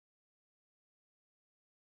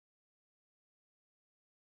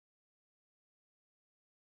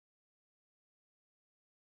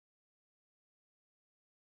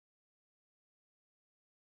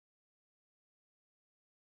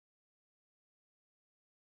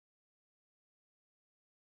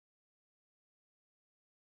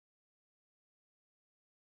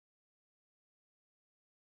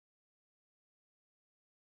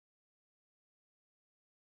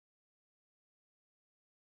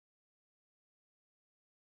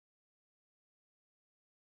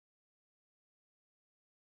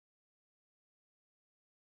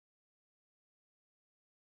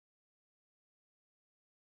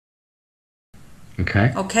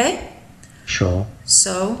Okay. Okay? Sure.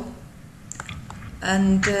 So,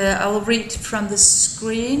 and I'll read from the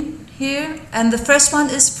screen here. And the first one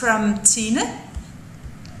is from Tina.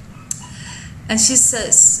 And she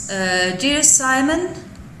says, Dear Simon,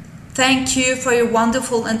 thank you for your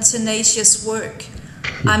wonderful and tenacious work.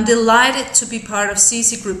 I'm delighted to be part of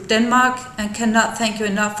CC Group Denmark and cannot thank you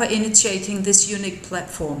enough for initiating this unique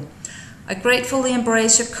platform. I gratefully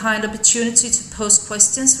embrace your kind opportunity to post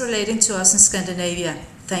questions relating to us in Scandinavia.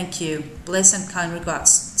 Thank you. Bless and kind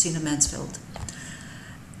regards, Tina Mansfield.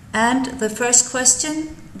 And the first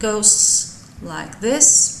question goes like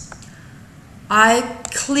this. I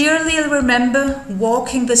clearly remember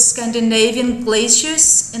walking the Scandinavian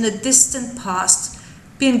glaciers in a distant past,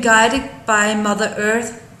 being guided by Mother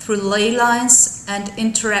Earth through ley lines and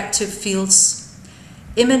interactive fields,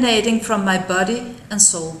 emanating from my body and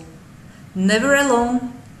soul. Never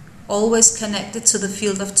alone, always connected to the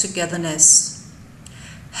field of togetherness.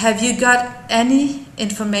 Have you got any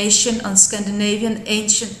information on Scandinavian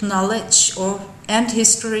ancient knowledge and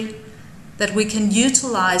history that we can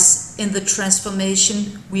utilize in the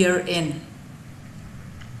transformation we are in?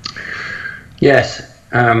 Yes.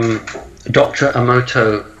 Dr.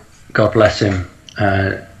 Emoto, God bless him,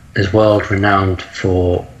 is world renowned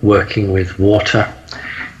for working with water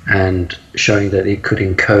and showing that it could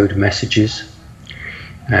encode messages,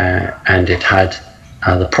 and it had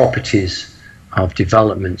the properties of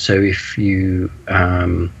development. So if you,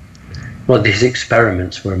 well, these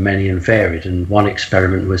experiments were many and varied, and one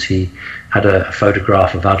experiment was he had a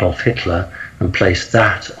photograph of Adolf Hitler and placed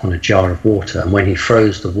that on a jar of water, and when he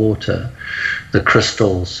froze the water, the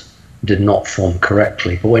crystals did not form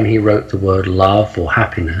correctly, but when he wrote the word love or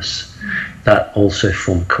happiness, that also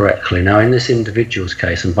formed correctly. Now in this individual's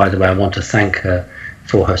case, and by the way, I want to thank her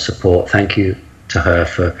for her support. Thank you to her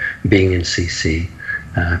for being in CC.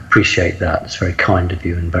 Appreciate that. It's very kind of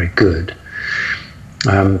you and very good.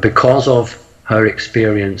 Because of her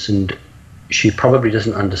experience, and she probably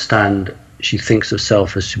doesn't understand, she thinks of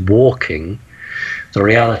herself as walking. The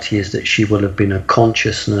reality is that she will have been a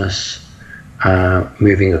consciousness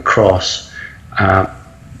moving across.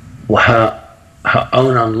 Her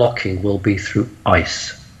own unlocking will be through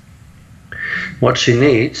ice. What she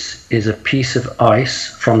needs is a piece of ice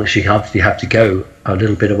from the, you have to go a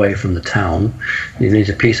little bit away from the town. You need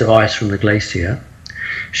a piece of ice from the glacier.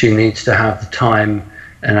 She needs to have the time,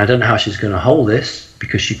 and I don't know how she's going to hold this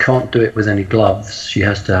because she can't do it with any gloves. She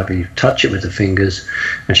has to have you touch it with the fingers,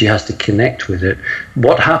 and she has to connect with it.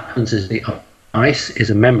 What happens is the ice is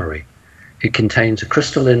a memory. It contains a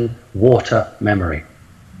crystalline water memory.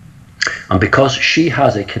 And because she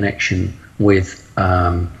has a connection with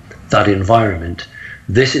that environment,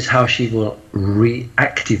 this is how she will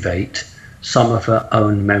reactivate some of her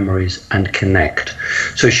own memories and connect.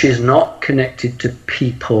 So she's not connected to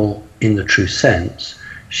people in the true sense.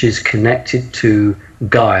 She's connected to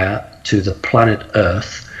Gaia, to the planet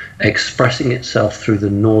Earth, expressing itself through the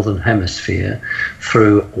northern hemisphere,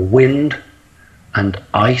 through wind and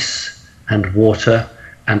ice and water,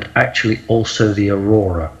 and actually also the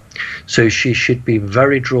aurora. So she should be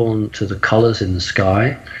very drawn to the colors in the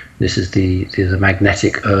sky. This is the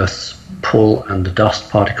magnetic Earth's pull and the dust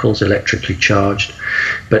particles electrically charged.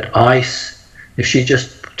 But ice, if she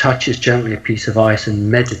just touches gently a piece of ice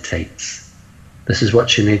and meditates, this is what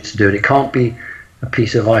she needs to do. And it can't be a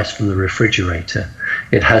piece of ice from the refrigerator.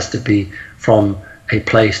 It has to be from a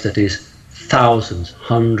place that is thousands,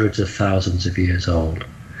 hundreds of thousands of years old.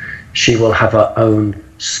 She will have her own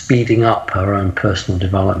speeding up her own personal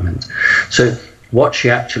development. So what she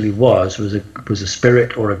actually was a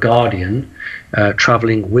spirit or a guardian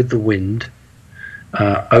traveling with the wind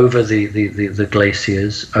over the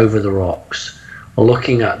glaciers, over the rocks,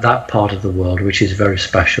 looking at that part of the world which is very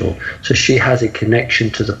special. So she has a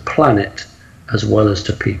connection to the planet as well as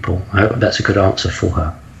to people. I hope that's a good answer for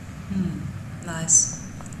her. Nice.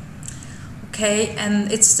 Okay,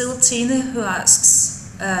 and it's still Tina who asks,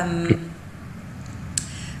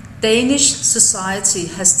 Danish society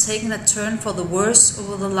has taken a turn for the worse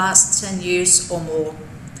over the last 10 years or more.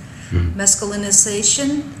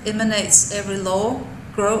 Masculinization emanates every law,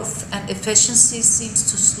 growth and efficiency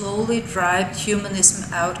seems to slowly drive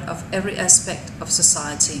humanism out of every aspect of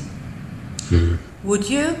society. Would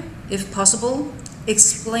you, if possible,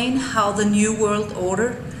 explain how the New World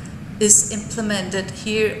Order is implemented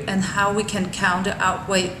here and how we can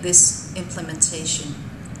outweigh this implementation?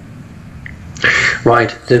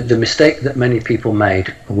 Right. The mistake that many people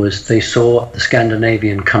made was they saw the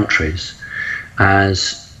Scandinavian countries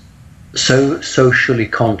as so socially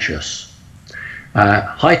conscious.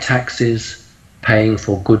 High taxes, paying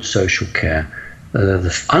for good social care.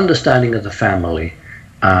 the understanding of the family,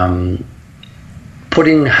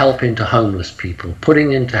 putting help into homeless people,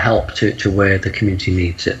 putting into help to where the community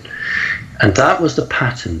needs it. And that was the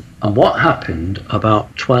pattern. And what happened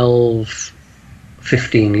about 12,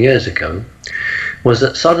 15 years ago was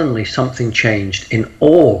that suddenly something changed in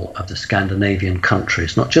all of the Scandinavian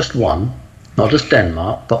countries, not just one, not just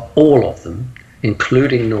Denmark, but all of them,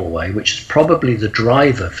 including Norway, which is probably the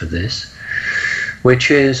driver for this,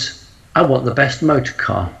 which is, I want the best motor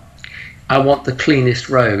car. I want the cleanest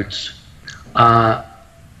roads. I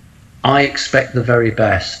expect the very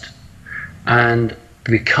best. And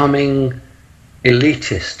becoming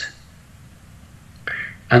elitist.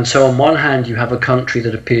 And so on one hand you have a country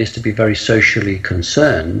that appears to be very socially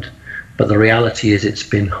concerned, but the reality is it's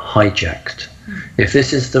been hijacked. If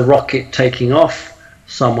this is the rocket taking off,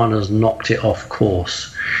 someone has knocked it off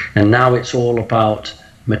course. And now it's all about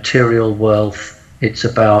material wealth, it's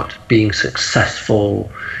about being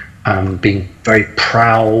successful, being very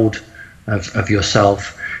proud of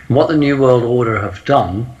yourself. And what the New World Order have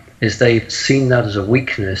done is they've seen that as a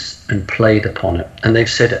weakness and played upon it. And they've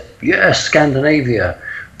said, yes, Scandinavia,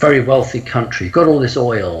 very wealthy country, got all this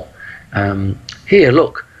oil. Here,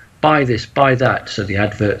 look, buy this, buy that. So the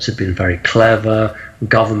adverts have been very clever.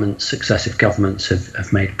 Governments, successive governments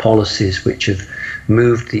have made policies which have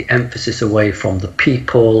moved the emphasis away from the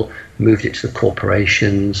people, moved it to the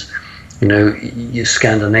corporations. You know,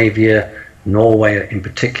 Scandinavia, Norway in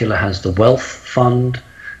particular, has the wealth fund.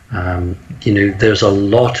 You know, there's a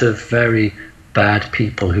lot of very bad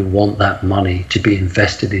people who want that money to be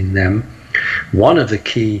invested in them. One of the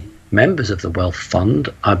key members of the wealth fund,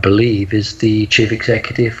 I believe, is the chief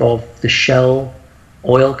executive of the Shell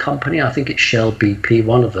oil company. I think it's Shell BP,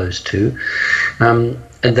 one of those two. And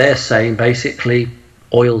they're saying basically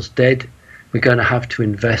oil's dead. We're going to have to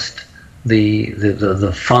invest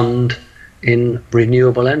the fund in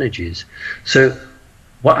renewable energies. So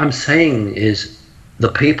what I'm saying is the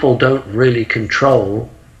people don't really control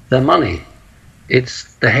their money.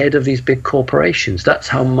 It's the head of these big corporations. That's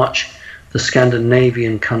how much the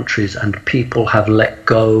Scandinavian countries and people have let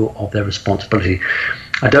go of their responsibility.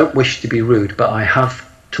 I don't wish to be rude, but I have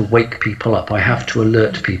to wake people up. I have to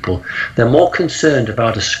alert people. They're more concerned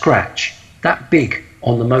about a scratch that big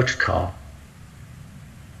on the motor car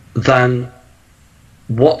than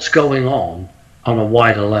what's going on a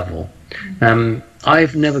wider level.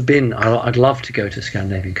 I've never been, I'd love to go to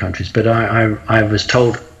Scandinavian countries, but I was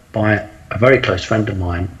told by a very close friend of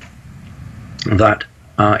mine that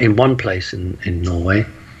in one place in Norway,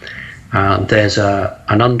 there's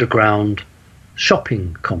an underground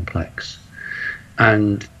shopping complex,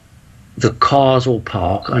 and the cars all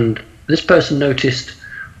park, and this person noticed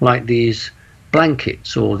like these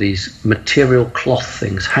blankets or these material cloth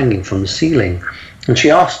things hanging from the ceiling, and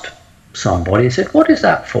she asked somebody and said, "What is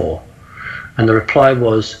that for?" And the reply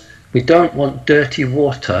was, "We don't want dirty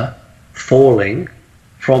water falling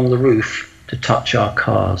from the roof to touch our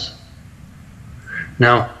cars."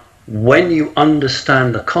 Now, when you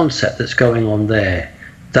understand the concept that's going on there,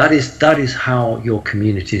 that is how your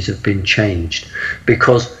communities have been changed.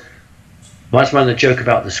 Because that's when the joke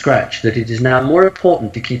about the scratch, that it is now more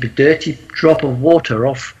important to keep a dirty drop of water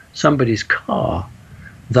off somebody's car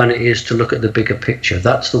than it is to look at the bigger picture.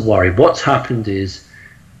 That's the worry. What's happened is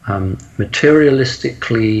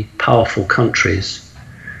materialistically powerful countries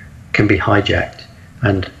can be hijacked,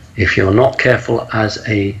 and if you're not careful as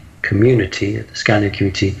a community, the Scandinavian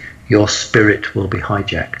community, your spirit will be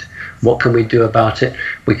hijacked. What can we do about it?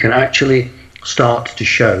 We can actually start to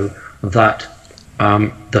show that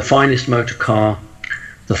the finest motor car,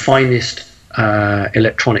 the finest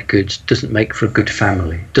electronic goods doesn't make for a good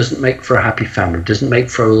family, doesn't make for a happy family, doesn't make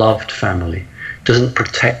for a loved family, doesn't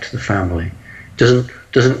protect the family,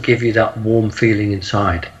 doesn't give you that warm feeling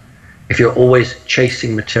inside. If you're always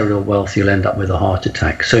chasing material wealth, you'll end up with a heart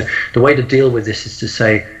attack. So the way to deal with this is to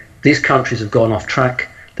say, these countries have gone off track,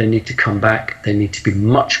 they need to come back, they need to be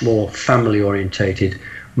much more family orientated,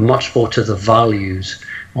 much more to the values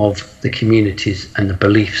of the communities and the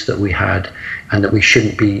beliefs that we had, and that we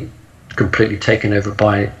shouldn't be completely taken over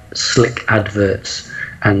by slick adverts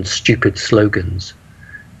and stupid slogans.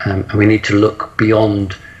 And we need to look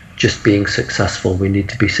beyond just being successful. We need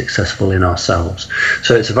to be successful in ourselves.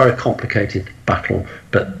 So it's a very complicated battle,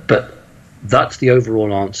 but that's the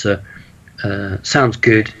overall answer. Sounds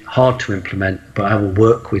good, hard to implement, but I will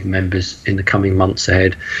work with members in the coming months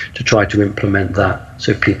ahead to try to implement that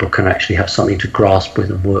so people can actually have something to grasp with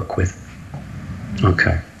and work with.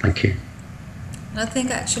 Okay, thank you. I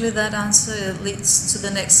think actually that answer leads to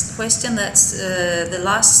the next question. That's the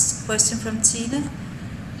last question from Tina.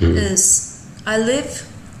 Is I live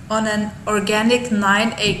on an organic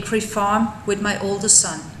 9-acre farm with my older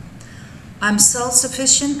son. I'm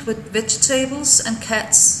self-sufficient with vegetables and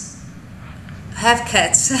cats. I have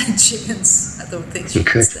cats and chickens. I don't think she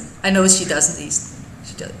eats them. I know she doesn't eat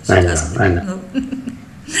them. I know. No.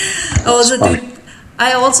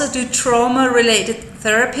 I also do trauma-related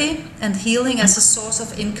therapy and healing as a source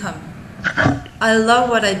of income. I love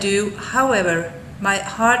what I do. However, my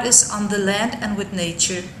heart is on the land and with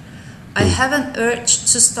nature. I have an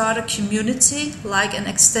urge to start a community, like an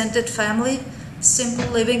extended family,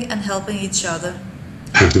 simple living and helping each other.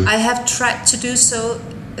 I have tried to do so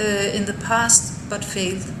in the past, but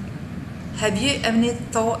failed. Have you any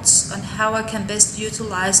thoughts on how I can best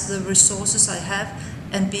utilize the resources I have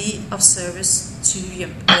and be of service to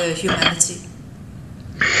humanity?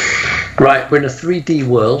 Right, we're in a 3D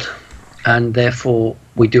world, and therefore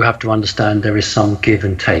we do have to understand there is some give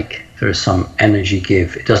and take. There is some energy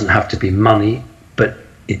give. It doesn't have to be money, but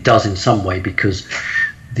it does in some way, because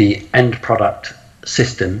the end product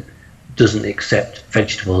system doesn't accept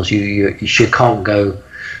vegetables. She can't go,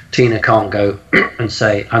 Tina can't go and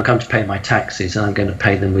say, I'm going to pay my taxes and I'm going to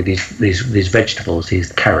pay them with these vegetables,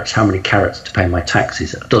 these carrots. How many carrots to pay my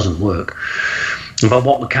taxes? It doesn't work. But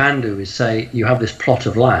what we can do is say, you have this plot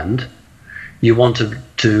of land, you want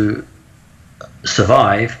to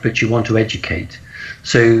survive, but you want to educate.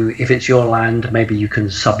 So if it's your land, maybe you can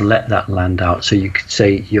sublet that land out. So you could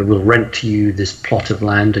say, we'll rent to you this plot of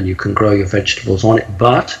land and you can grow your vegetables on it,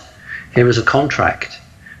 but here is a contract.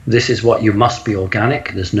 This is what you must be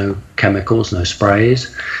organic. There's no chemicals, no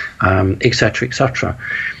sprays, etc., etc.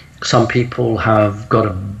 Some people have got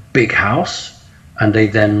a big house and they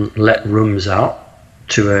then let rooms out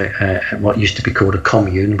to what used to be called a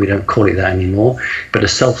commune. We don't call it that anymore, but a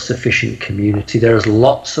self-sufficient community. There's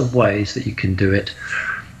lots of ways that you can do it.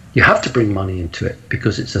 You have to bring money into it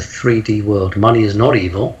because it's a 3D world. Money is not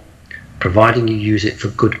evil, providing you use it for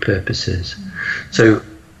good purposes. So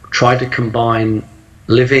try to combine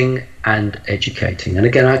living and educating. And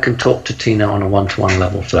again, I can talk to Tina on a one-to-one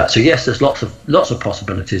level for that. So yes, there's lots of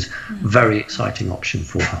possibilities. Very exciting option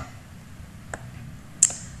for her.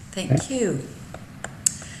 Thank you.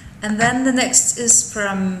 And then the next is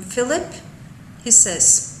from Philip. He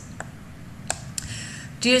says,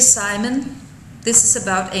 Dear Simon, this is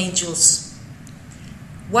about angels.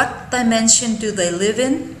 What dimension do they live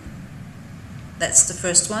in? That's the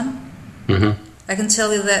first one. I can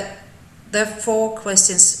tell you that there are 4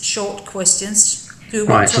 questions, short questions. Do you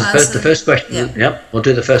want to answer? The first question, yep, we'll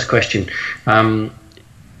do the first question.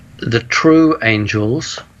 The true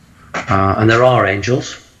angels, and there are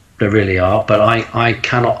angels, there really are, but I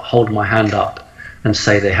cannot hold my hand up and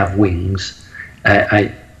say they have wings.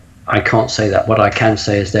 I can't say that. What I can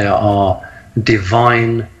say is there are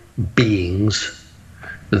divine beings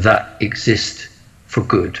that exist for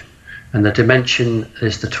good. And the dimension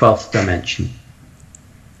is the 12th dimension.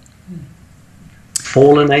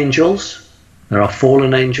 Fallen angels, there are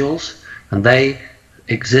fallen angels, and they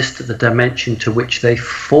exist at the dimension to which they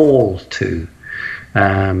fall to.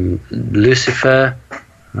 Lucifer,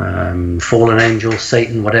 fallen angel,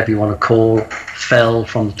 Satan, whatever you want to call, fell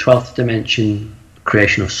from the 12th dimension,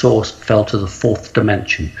 creation of source, fell to the 4th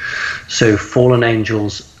dimension. So fallen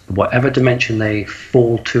angels, whatever dimension they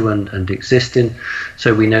fall to and exist in,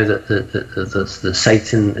 so we know that the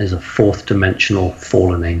Satan is a 4th dimensional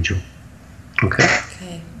fallen angel. Okay.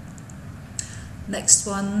 Next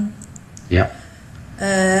one. Yeah.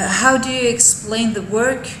 How do you explain the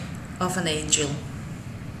work of an angel?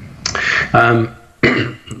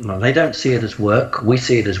 Well, they don't see it as work. We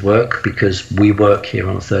see it as work because we work here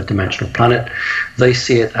on a 3rd dimensional planet. They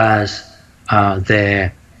see it as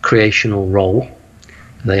their creational role.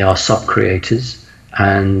 They are sub-creators,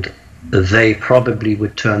 and they probably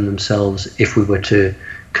would term themselves, if we were to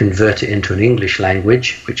convert it into an English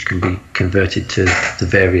language, which can be converted to the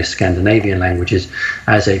various Scandinavian languages,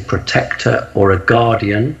 as a protector or a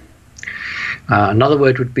guardian. Another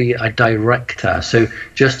word would be a director. So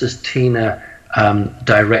just as Tina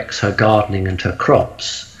directs her gardening and her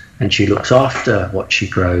crops, and she looks after what she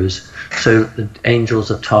grows, so the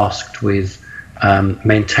angels are tasked with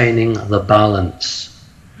maintaining the balance.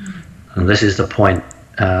 And this is the point.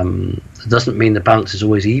 It doesn't mean the balance is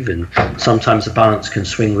always even. Sometimes the balance can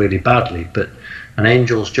swing really badly, but an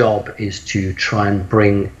angel's job is to try and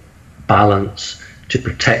bring balance, to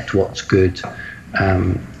protect what's good,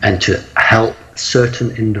 and to help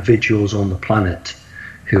certain individuals on the planet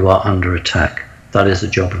who are under attack. That is the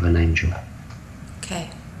job of an angel.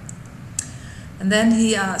 Okay. And then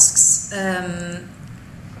he asks,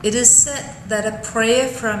 it is said that a prayer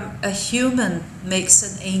from a human makes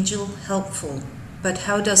an angel helpful. But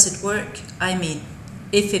how does it work? I mean,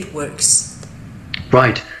 if it works?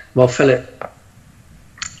 Right. Well, Philip,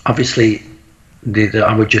 obviously,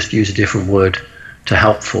 I would just use a different word to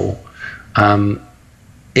helpful.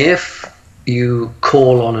 If you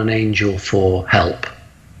call on an angel for help,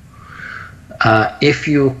 if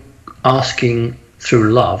you're asking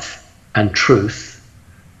through love and truth,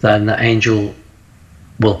 then the angel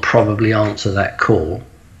will probably answer that call.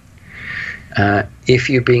 If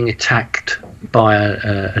you're being attacked by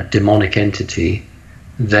a demonic entity,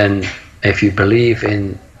 then if you believe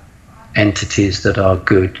in entities that are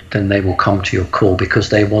good, then they will come to your call because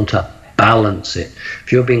they want to balance it.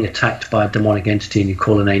 If you're being attacked by a demonic entity and you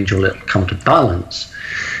call an angel, it'll come to balance.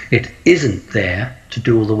 It isn't there to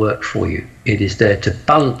do all the work for you. It is there to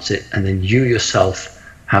balance it, and then you yourself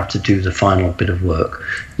have to do the final bit of work.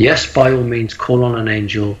 Yes, by all means, call on an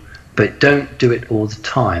angel, but don't do it all the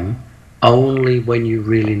time, only when you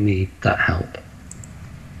really need that help.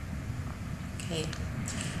 Okay.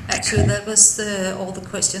 Actually, that was all the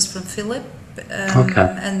questions from Philip.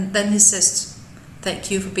 Okay. And then he says,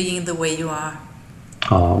 thank you for being the way you are.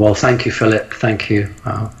 Oh, well, thank you, Philip. Thank you.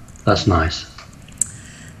 Oh, that's nice.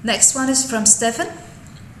 Next one is from Stefan.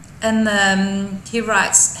 And he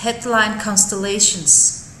writes, headline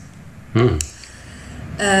constellations. The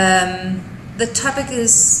topic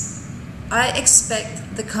is, I expect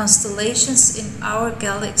the constellations in our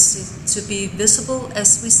galaxy to be visible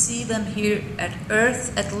as we see them here at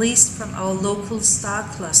Earth, at least from our local star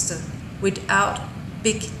cluster, without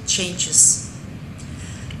big changes.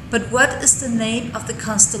 But what is the name of the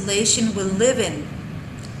constellation we live in?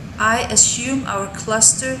 I assume our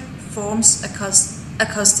cluster forms a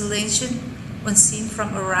constellation when seen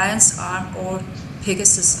from Orion's arm or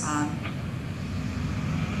Pegasus' arm.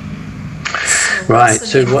 So right. What's the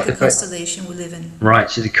So name what of the the constellation we live in? Right.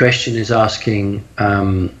 So the question is asking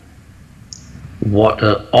what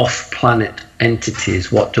are off-planet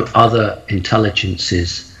entities? What do other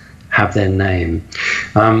intelligences have their name?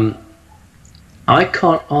 I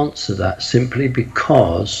can't answer that simply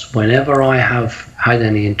because whenever I have had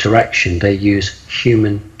any interaction, they use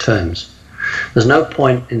human terms. There's no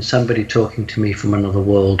point in somebody talking to me from another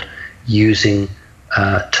world using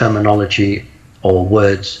terminology or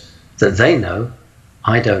words that they know,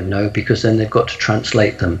 I don't know, because then they've got to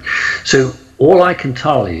translate them. So all I can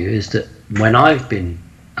tell you is that when I've been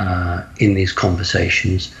in these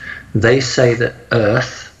conversations, they say that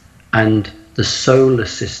Earth and the solar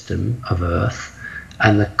system of Earth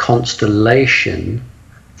and the constellation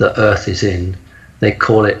that Earth is in, they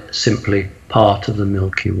call it simply part of the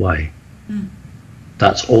Milky Way.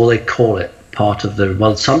 That's all they call it, part of the,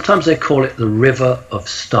 well, sometimes they call it the river of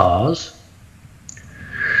stars.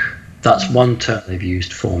 That's one term they've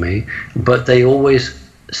used for me, but they always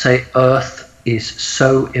say Earth is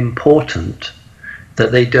so important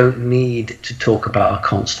that they don't need to talk about a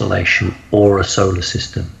constellation or a solar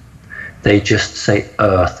system. They just say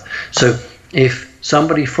Earth. So if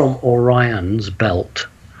somebody from Orion's belt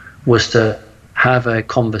was to have a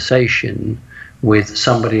conversation with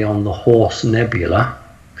somebody on the Horse Nebula,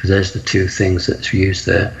 because there's the two things that's used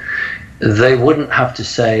there, they wouldn't have to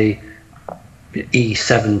say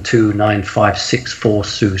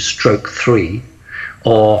E729564-3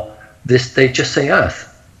 or this, they just say Earth,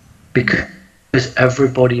 because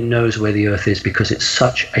everybody knows where the Earth is because it's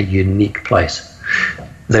such a unique place.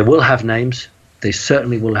 They will have names, they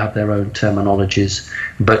certainly will have their own terminologies,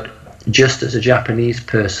 but just as a Japanese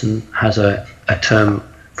person has a term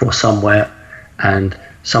for somewhere and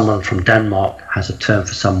someone from Denmark has a term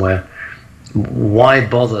for somewhere, why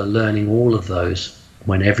bother learning all of those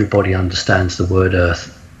when everybody understands the word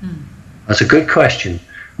Earth? That's a good question,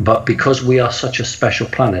 but because we are such a special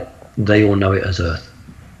planet, they all know it as Earth.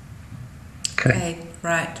 Okay,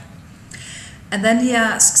 right. And then he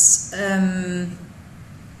asks,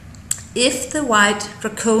 if the white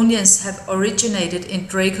draconians have originated in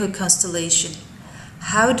Draco constellation,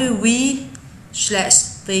 how do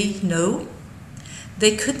we/they know?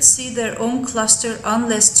 They could see their own cluster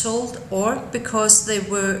unless told, or because they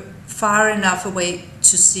were far enough away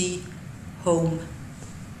to see home.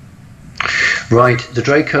 Right, the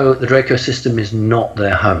Draco system is not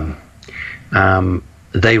their home.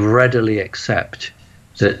 They readily accept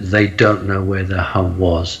that they don't know where their home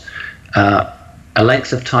was. A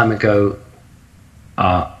length of time ago,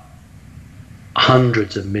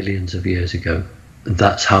 hundreds of millions of years ago,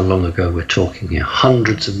 that's how long ago we're talking here,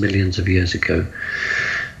 hundreds of millions of years ago,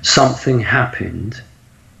 something happened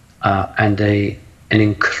and an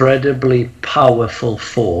incredibly powerful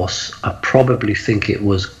force, I probably think it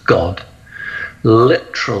was God,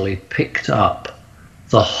 literally picked up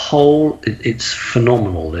the whole, it's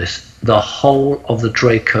phenomenal this, the whole of the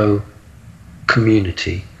Draco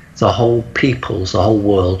community, the whole peoples, the whole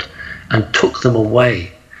world, and took them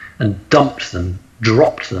away and dumped them,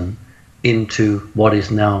 dropped them into what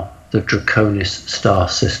is now the Draconis star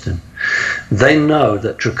system. They know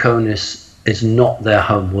that Draconis is not their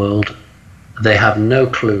home world. They have no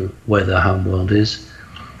clue where their home world is.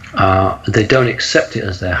 They don't accept it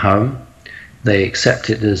as their home. They accept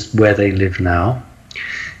it as where they live now.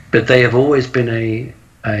 But they have always been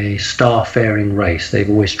a star-faring race. They've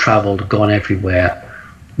always traveled, gone everywhere.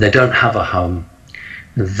 They don't have a home.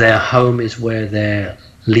 Their home is where their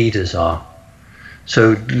leaders are.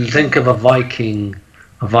 So think of a Viking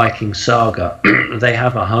saga. They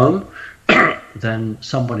have a home, then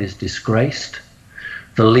someone is disgraced.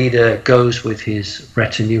 The leader goes with his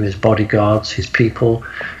retinue, his bodyguards, his people,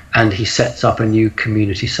 and he sets up a new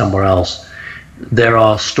community somewhere else. There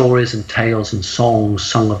are stories and tales and songs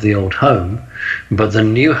sung of the old home, but the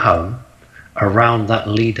new home around that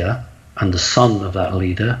leader and the son of that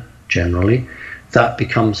leader, generally, that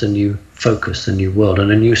becomes a new focus, a new world,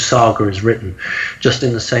 and a new saga is written. Just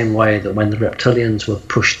in the same way that when the reptilians were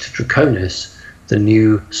pushed to Draconis, the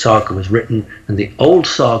new saga was written and the old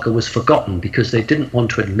saga was forgotten because they didn't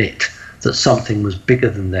want to admit that something was bigger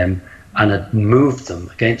than them and had moved them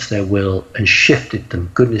against their will and shifted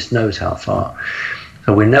them goodness knows how far.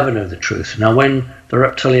 So we never know the truth. Now when the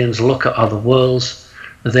reptilians look at other worlds,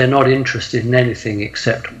 they're not interested in anything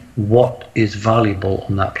except what is valuable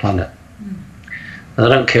on that planet. And they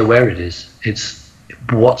don't care where it is, it's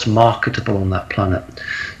what's marketable on that planet.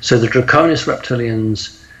 So the Draconis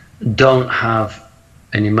reptilians don't have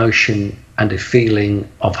an emotion and a feeling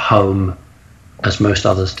of home as most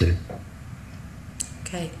others do.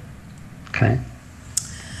 Okay.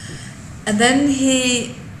 And then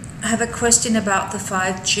he have a question about the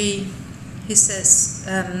 5G. He says,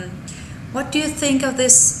 what do you think of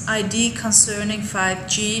this idea concerning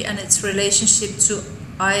 5G and its relationship to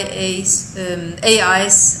AI's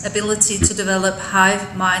ability to develop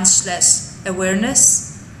hive mind /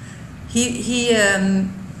 awareness? He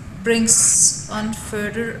brings on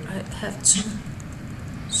further. I have to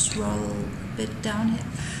scroll a bit down here.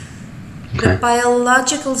 Okay. The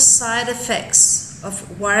biological side effects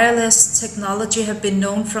of wireless technology have been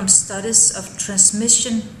known from studies of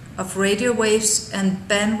transmission of radio waves and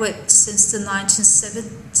bandwidth since the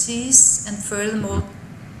 1970s, and furthermore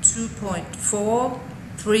 2.4,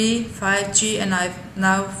 3, 5G, and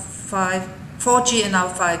 4G and now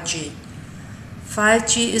 5G.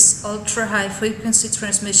 5G is ultra-high frequency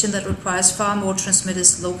transmission that requires far more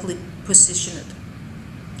transmitters locally positioned.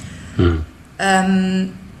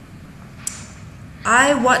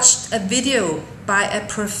 I watched a video by a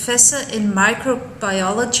professor in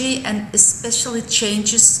microbiology and especially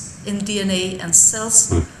changes in DNA and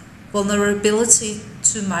cells vulnerability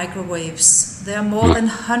to microwaves. There are more than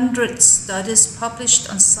 100 studies published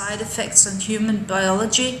on side effects on human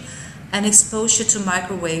biology and exposure to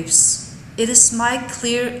microwaves. It is my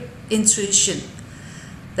clear intuition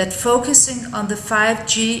that focusing on the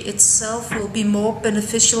 5G itself will be more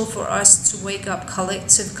beneficial for us to wake up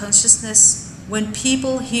collective consciousness when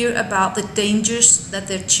people hear about the dangers that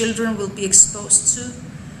their children will be exposed to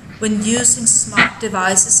when using smart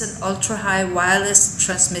devices and ultra-high wireless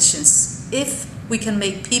transmissions. If we can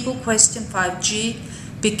make people question 5G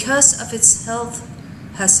because of its health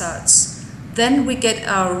hazards, then we get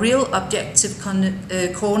our real objective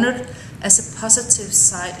cornered as a positive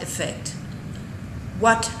side effect.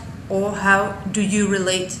 What or how do you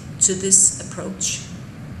relate to this approach?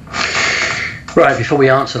 Right, before we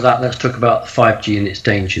answer that, let's talk about 5G and its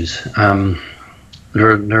dangers.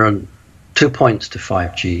 There are 2 points to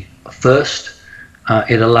 5G. First,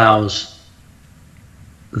 it allows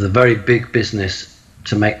the very big business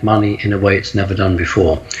to make money in a way it's never done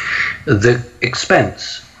before. The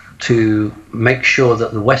expense to make sure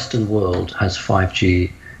that the Western world has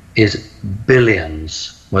 5G is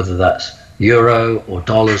billions, whether that's euro or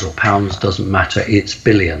dollars or pounds, doesn't matter, it's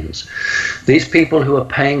billions. These people who are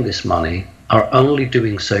paying this money are only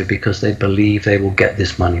doing so because they believe they will get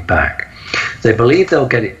this money back. They believe they'll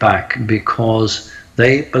get it back because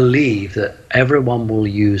they believe that everyone will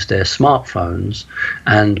use their smartphones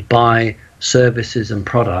and buy services and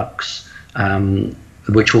products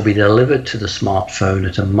which will be delivered to the smartphone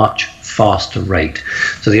at a much faster rate.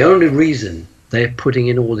 So the only reason they're putting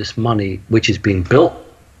in all this money, which is being built,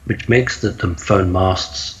 which makes the phone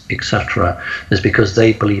masts, etc., is because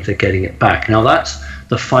they believe they're getting it back. Now that's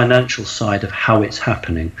the financial side of how it's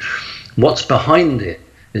happening. What's behind it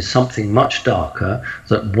is something much darker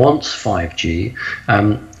that wants 5G.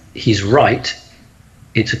 He's right.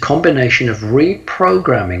 It's a combination of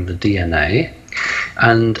reprogramming the DNA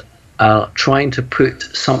and trying to put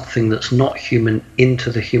something that's not human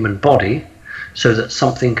into the human body so that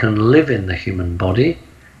something can live in the human body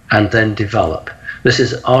and then develop. This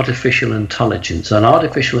is artificial intelligence. And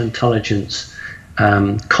artificial intelligence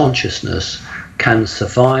consciousness can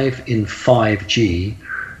survive in 5G.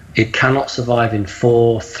 It cannot survive in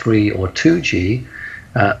 4, 3 or 2G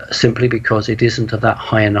simply because it isn't at that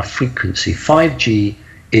high enough frequency. 5G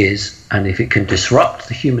is, and if it can disrupt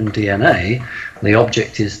the human DNA, the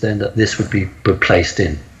object is then that this would be placed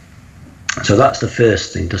in. So that's the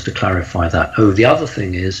first thing, just to clarify that. Oh, the other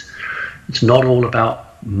thing is, it's not all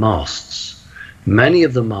about masts. Many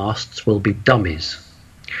of the masts will be dummies.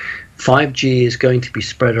 5G is going to be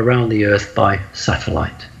spread around the Earth by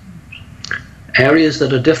satellite. Areas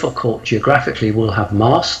that are difficult geographically will have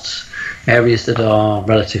masts. Areas that are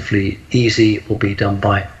relatively easy will be done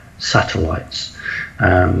by satellites.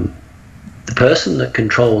 The person that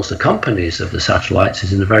controls the companies of the satellites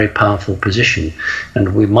is in a very powerful position,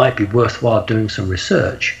 and we might be worthwhile doing some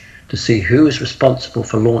research to see who is responsible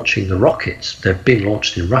for launching the rockets. They're being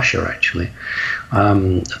launched in Russia, actually.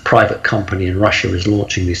 A private company in Russia is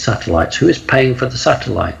launching these satellites. Who is paying for the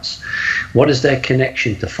satellites? What is their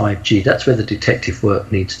connection to 5G? That's where the detective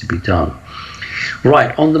work needs to be done.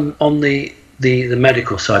 Right, on the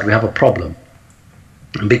medical side, we have a problem.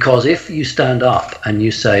 Because if you stand up and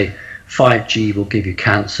you say 5G will give you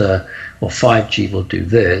cancer, or 5G will do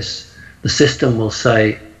this, the system will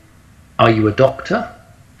say, are you a doctor?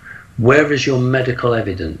 Where is your medical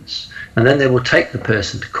evidence? And then they will take the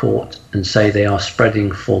person to court and say they are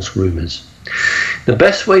spreading false rumors. The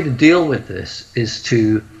best way to deal with this is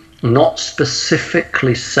to not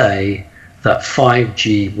specifically say that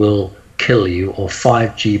 5G will kill you, or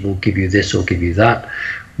 5G will give you this or give you that.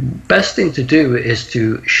 Best thing to do is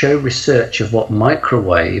to show research of what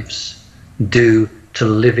microwaves do to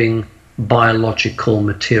living biological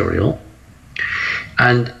material,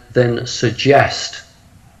 and then suggest,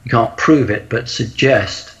 you can't prove it, but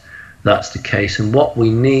suggest that's the case. And what we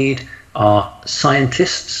need are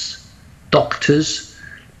scientists, doctors,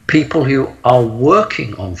 people who are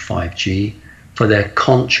working on 5G for their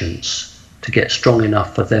conscience to get strong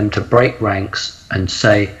enough for them to break ranks and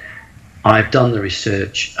say, I've done the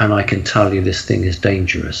research and I can tell you this thing is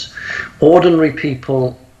dangerous. Ordinary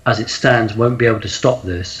people, as it stands, won't be able to stop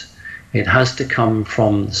this. It has to come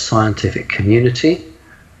from the scientific community,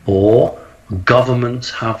 or governments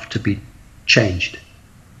have to be changed.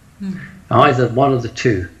 Either one of the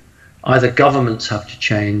two. Either governments have to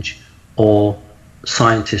change, or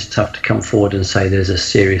scientists have to come forward and say there's a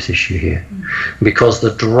serious issue here. Because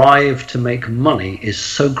the drive to make money is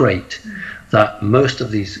so great that most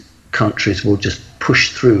of these countries will just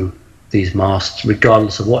push through these masts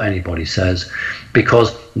regardless of what anybody says,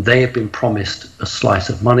 because they have been promised a slice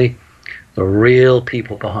of money. The real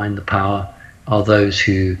people behind the power are those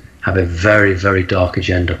who have a very, very dark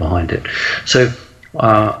agenda behind it. So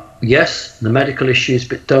yes, the medical issues,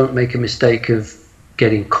 but don't make a mistake of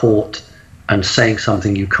getting caught and saying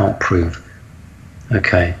something you can't prove.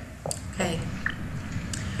 Okay. Okay.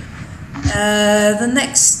 The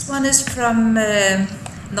next one is from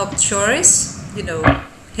Nocturis, you know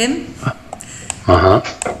him.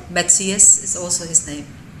 Matthias is also his name.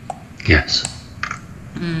 Yes.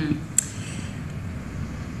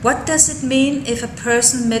 What does it mean if a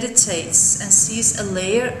person meditates and sees a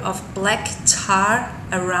layer of black tar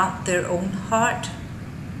around their own heart?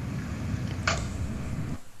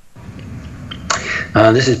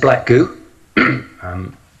 This is black goo.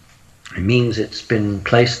 It means it's been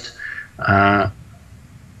placed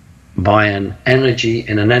by an energy,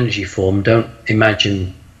 in an energy form. Don't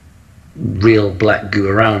imagine real black goo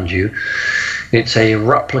around you. It's a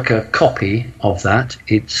replica copy of that.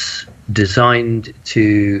 It's designed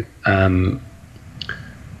to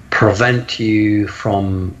prevent you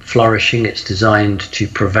from flourishing. It's designed to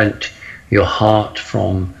prevent your heart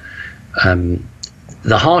from...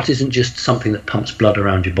 the heart isn't just something that pumps blood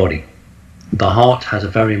around your body. The heart has a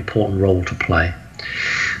very important role to play.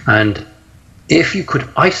 And if you could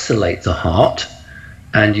isolate the heart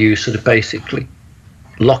and you sort of basically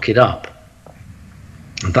lock it up,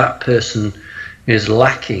 that person is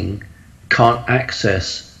lacking, can't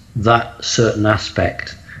access that certain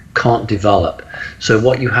aspect, can't develop. So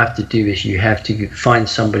what you have to do is you have to find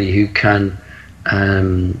somebody who can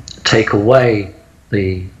take away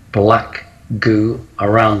the black goo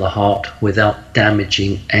around the heart without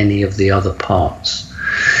damaging any of the other parts.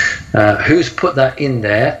 Who's put that in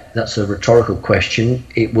there? That's a rhetorical question.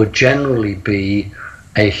 It would generally be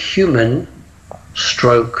a human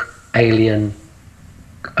stroke alien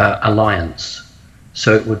alliance.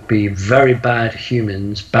 So it would be very bad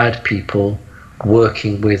humans, bad people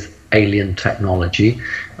working with alien technology.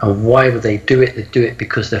 And why would they do it? They do it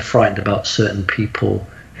because they're frightened about certain people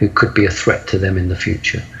who could be a threat to them in the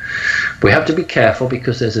future. We have to be careful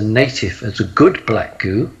because there's a good black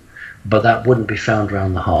goo, but that wouldn't be found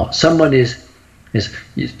around the heart. Someone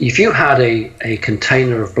if you had a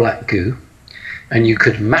container of black goo and you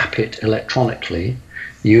could map it electronically,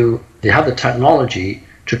 they have the technology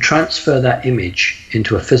to transfer that image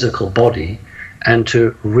into a physical body and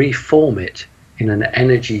to reform it in an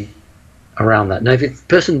energy around that. Now, if a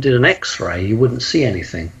person did an X-ray, you wouldn't see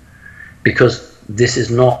anything because this is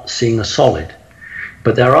not seeing a solid.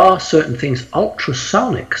 But there are certain things,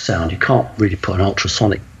 ultrasonic sound, you can't really put an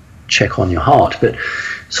ultrasonic check on your heart, but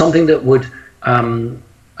something that would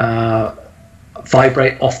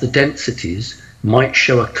vibrate off the densities might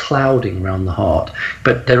show a clouding around the heart.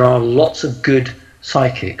 But there are lots of good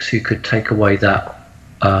psychics who could take away that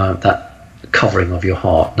covering of your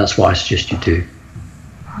heart. That's what I suggest you do.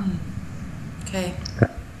 Okay.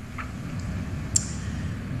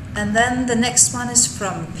 And then the next one is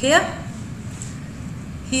from Per.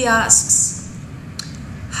 He asks,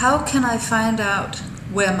 how can I find out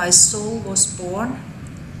where my soul was born?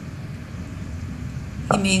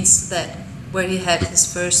 He means that where he had his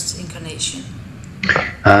first incarnation.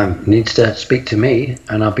 Needs to speak to me,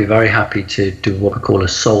 and I'll be very happy to do what we call a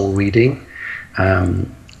soul reading.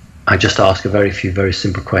 I just ask a very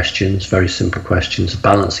simple questions,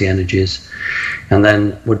 balance the energies, and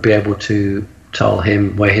then would be able to tell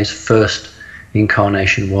him where his first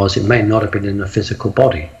incarnation was. It may not have been in a physical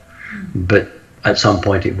body, but at some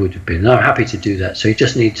point it would have been. I'm happy to do that. So he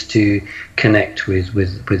just needs to connect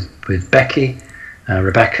with Becky,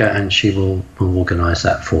 Rebecca, and she will organise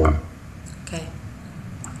that for him. Okay.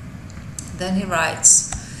 Then he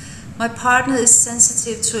writes, my partner is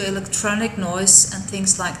sensitive to electronic noise and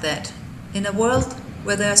things like that. In a world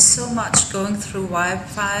where there's so much going through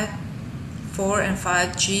Wi-Fi, 4 and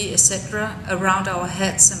 5G, etc. around our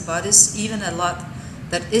heads and bodies, even a lot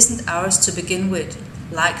that isn't ours to begin with,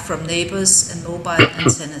 like from neighbors and mobile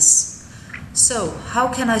antennas. So, how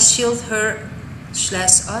can I shield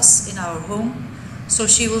her/us in our home so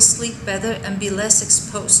she will sleep better and be less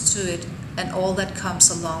exposed to it and all that comes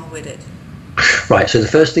along with it? Right, so the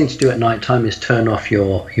first thing to do at night time is turn off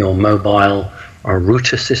your mobile or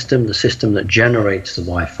router system, the system that generates the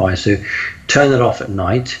Wi-Fi. So turn it off at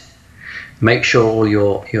night. Make sure all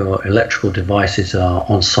your electrical devices are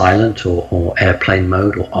on silent or airplane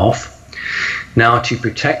mode or off. Now, to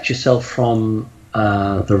protect yourself from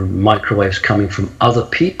the microwaves coming from other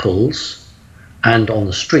people's and on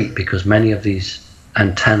the street, because many of these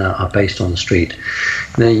antenna are based on the street.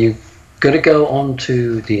 Now, you've got to go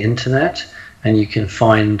onto the internet, and you can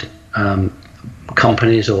find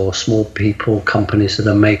companies or small companies that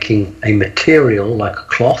are making a material like a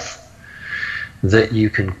cloth that you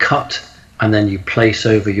can cut and then you place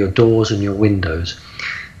over your doors and your windows.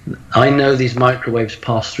 I know these microwaves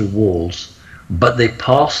pass through walls, but they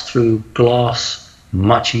pass through glass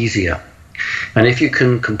much easier. And if you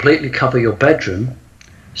can completely cover your bedroom,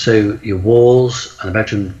 so your walls and the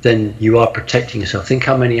bedroom, then you are protecting yourself. Think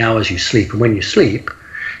how many hours you sleep, and when you sleep,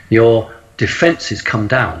 your defenses come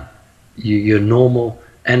down. Your normal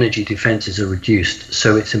energy defenses are reduced.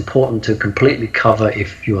 So it's important to completely cover,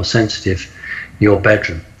 if you are sensitive, your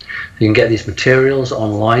bedroom. You can get these materials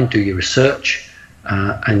online, do your research,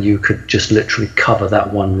 and you could just literally cover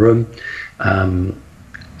that one room. And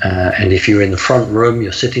if you're in the front room,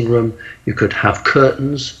 your sitting room, you could have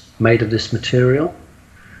curtains made of this material.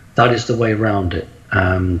 That is the way around it.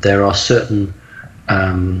 There are certain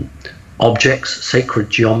objects, sacred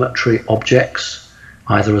geometry objects,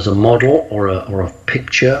 either as a model or a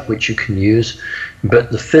picture which you can use,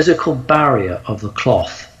 but the physical barrier of the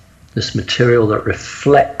cloth, this material that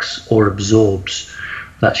reflects or absorbs,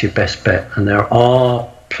 that's your best bet. And there are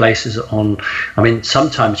places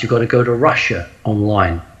sometimes you've got to go to Russia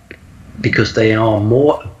online because they are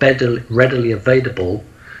more readily available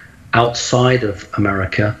outside of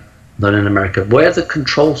America than in America. Where the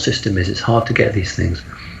control system is, it's hard to get these things.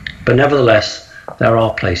 But nevertheless, there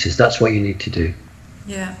are places. That's what you need to do.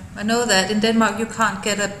 Yeah, I know that. In Denmark, you can't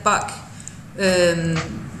get a bug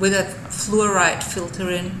with a fluoride filter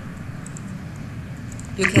in.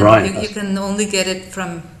 You can only get it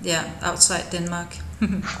from outside Denmark.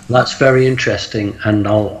 That's very interesting, and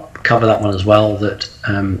I'll cover that one as well. That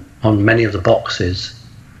on many of the boxes,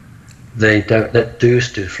 they do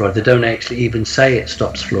fluoride. They don't actually even say it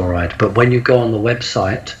stops fluoride. But when you go on the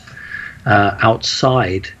website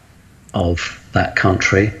outside of that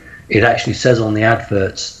country, it actually says on the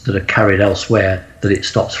adverts that are carried elsewhere that it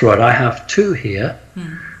stops fluoride. I have two here.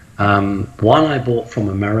 One I bought from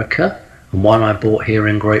America. and one I bought here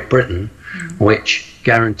in Great Britain, which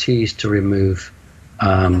guarantees to remove.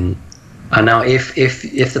 And now, if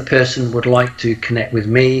the person would like to connect with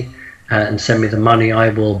me and send me the money, I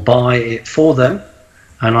will buy it for them,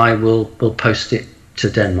 and I will post it to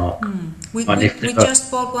Denmark. We just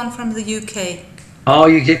bought one from the UK. Oh,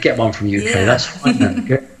 you did get one from UK. Yeah. That's fine then.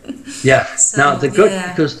 Good. Yeah. So, now they're good yeah.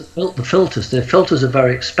 because the filters are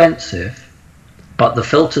very expensive, but the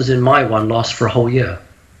filters in my one last for a whole year.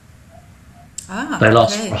 They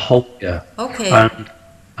last for a whole year. Okay.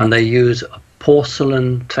 And they use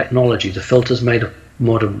porcelain technology. The filter's made of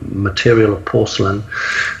material of porcelain,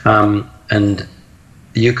 and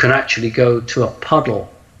you can actually go to a puddle.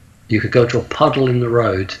 You could go to a puddle in the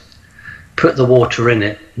road, put the water in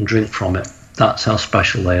it, and drink from it. That's how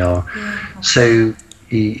special they are. Yeah, okay. So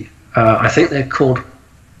I think they're called.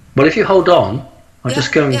 Well, if you hold on, I'll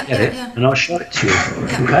just go and get it, and I'll show it to you.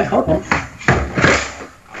 Yeah. Okay, hold on.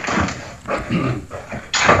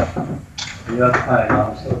 You're okay,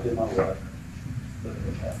 I'm still doing my work.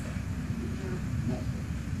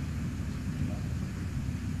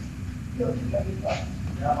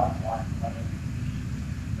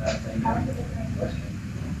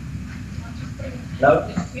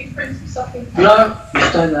 No, you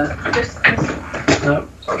stay there. No.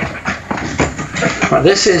 Right,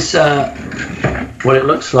 this is what it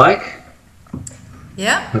looks like.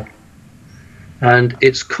 Yeah. And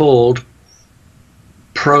it's called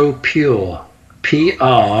Pro Pure.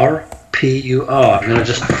 PRPUR. I'm going to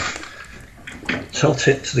just tilt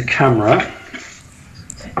it to the camera.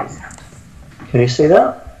 Can you see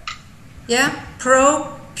that? Yeah.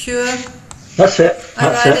 Pro Pure. That's it.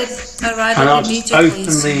 That's it. I write and it I'll just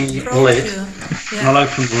immediately. open the Pro lid. Pure. Yeah. I'll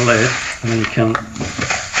open the lid and then you can.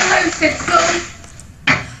 Hello, Sissel.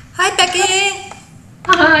 Hi, Becky.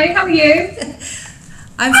 Hi, how are you?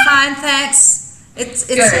 I'm fine, thanks. It's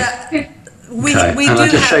we Okay, we and do I'll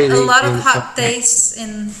just show you have a the lot of inside. hot days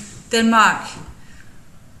in Denmark.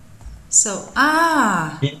 So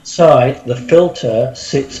Inside, the filter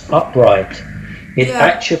sits upright. It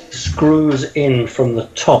actually screws in from the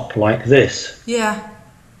top like this. Yeah.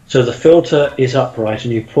 So the filter is upright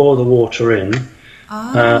and you pour the water in.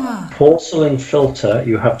 Porcelain filter,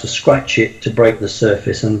 you have to scratch it to break the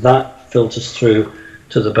surface, and that filters through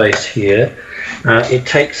to the base here. It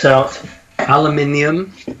takes out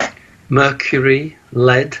aluminium, mercury,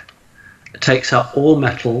 lead. It takes out all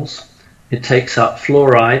metals. It takes out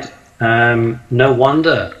fluoride. No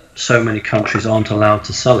wonder so many countries aren't allowed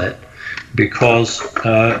to sell it, because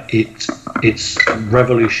it's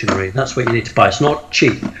revolutionary. That's what you need to buy. It's not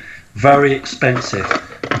cheap, very expensive,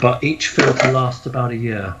 but each filter lasts about a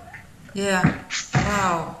year. Yeah.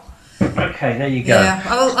 Wow. Okay, there you go.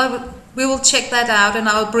 Yeah. We will check that out, and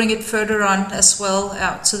I'll bring it further on as well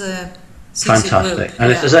out to the CC Fantastic. group.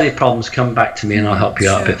 And if there's any problems, come back to me and I'll help you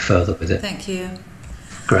out a bit further with it. Thank you.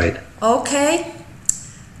 Great. Okay.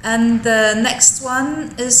 And the next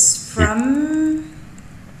one is from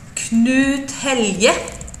Knut Helge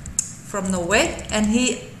from Norway, and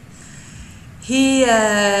he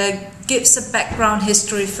gives a background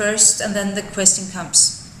history first, and then the question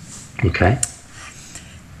comes. Okay.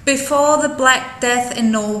 Before the Black Death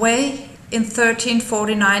in Norway in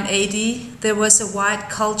 1349 AD, there was a white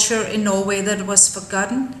culture in Norway that was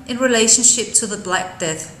forgotten in relationship to the Black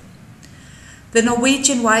Death. The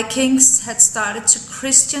Norwegian Vikings had started to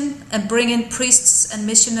Christian and bring in priests and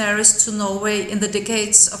missionaries to Norway in the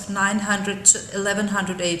decades of 900 to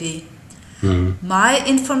 1100 AD. My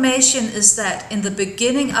information is that in the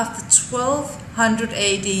beginning of the 1200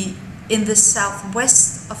 AD, in the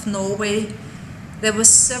southwest of Norway, there were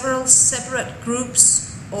several separate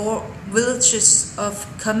groups or villages of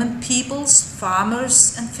common peoples,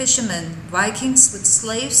 farmers and fishermen, Vikings with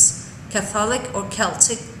slaves, Catholic or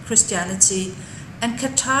Celtic Christianity, and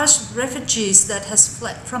Cathars refugees that has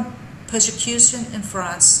fled from persecution in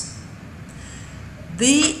France.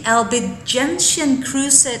 The Albigensian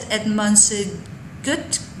crusade at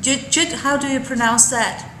Montserrat, how do you pronounce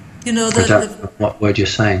that? You know I don't know what word you're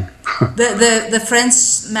saying. the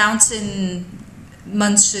French mountain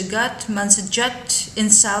Montserrat in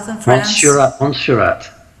southern France. Montserrat.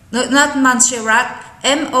 No, not Montserrat.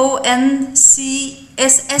 Montsegut.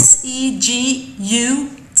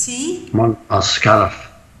 Scaraf.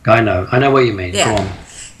 I know what you mean. Yeah. Go on.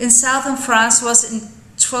 In southern France was in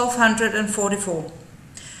 1244.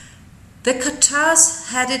 The Cathars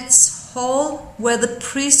had its hall where the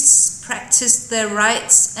priests practiced their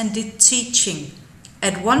rites and did teaching.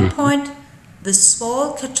 At one point, the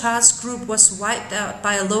small Cathars group was wiped out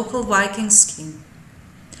by a local Vikings king.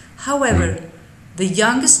 However, the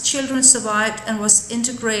youngest children survived and was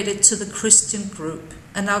integrated to the Christian group.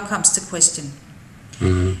 And now comes the question.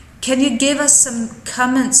 Mhm. Can you give us some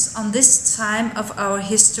comments on this time of our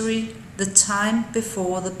history, the time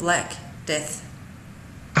before the Black Death?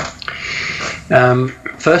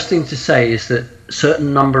 First thing to say is that a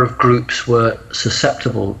certain number of groups were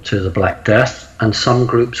susceptible to the Black Death and some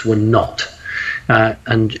groups were not.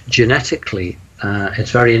 And genetically,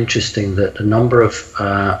 it's very interesting that a number of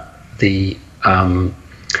the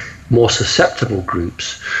more susceptible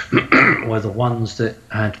groups were the ones that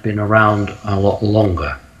had been around a lot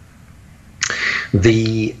longer.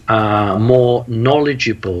 The more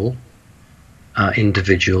knowledgeable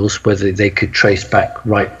individuals, whether they could trace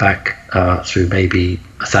right back through maybe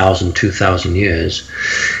 1,000, 2,000 years,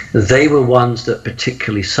 they were ones that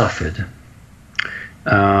particularly suffered.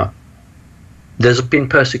 There's been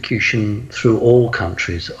persecution through all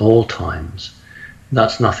countries, all times.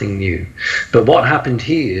 That's nothing new. But what happened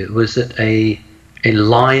here was that a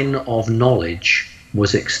line of knowledge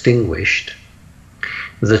was extinguished.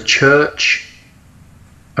 The church,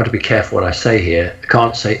 I have to be careful what I say here, I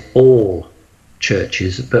can't say all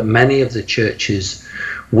churches, but many of the churches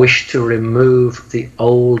wish to remove the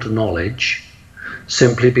old knowledge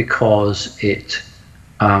simply because it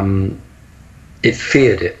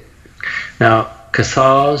feared it. Now,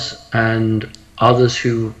 Cathars and others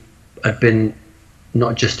who had been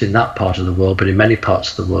not just in that part of the world, but in many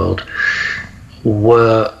parts of the world,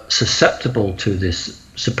 were susceptible to this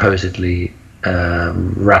supposedly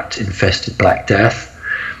rat-infested Black Death,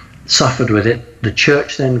 suffered with it. The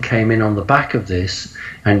church then came in on the back of this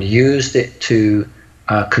and used it to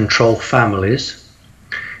control families,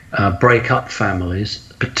 break up families,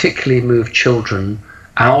 particularly move children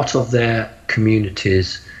out of their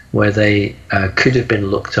communities where they could have been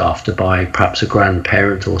looked after by perhaps a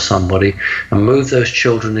grandparent or somebody, and move those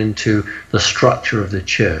children into the structure of the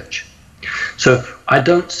church. So I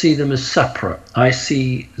don't see them as separate. I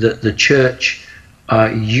see that the church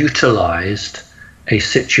utilized a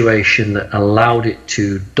situation that allowed it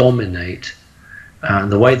to dominate.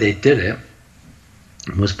 The way they did it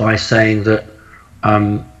was by saying that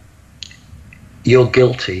you're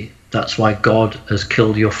guilty, that's why God has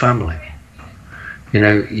killed your family. You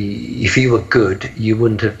know, if you were good, you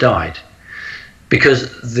wouldn't have died. Because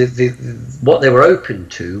what they were open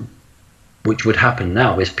to, which would happen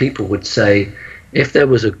now, is people would say, if there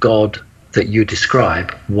was a God that you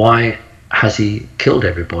describe, why has he killed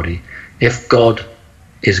everybody? If God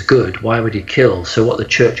is good, why would he kill? So what the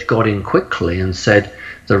church got in quickly and said,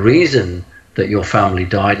 the reason that your family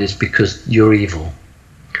died is because you're evil.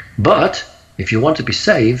 But if you want to be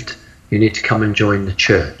saved, you need to come and join the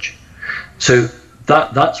church. So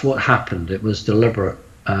that's what happened. It was deliberate.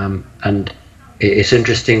 And it's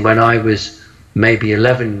interesting, when I was maybe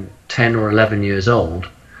 10 or 11 years old,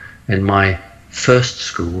 in my first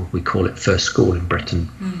school, we call it first school in Britain,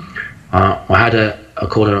 I had I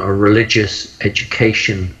called it a religious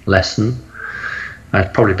education lesson. I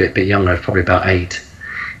was probably a bit younger, I was probably about 8.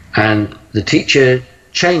 And the teacher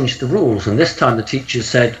changed the rules, and this time the teacher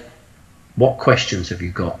said, what questions have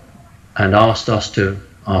you got? And asked us to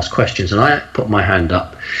ask questions. And I put my hand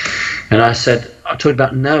up and I said, I talked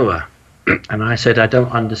about Noah, and I said, I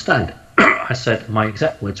don't understand. I said, my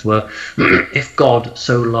exact words were, if God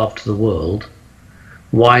so loved the world,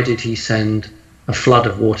 why did he send a flood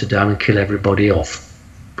of water down and kill everybody off?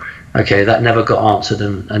 Okay, that never got answered,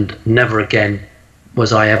 and never again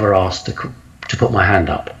was I ever asked to put my hand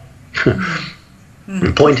up.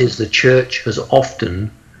 The point is, the church has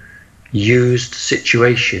often used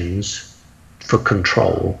situations for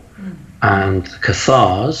control, and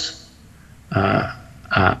Cathars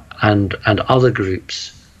and other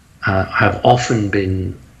groups have often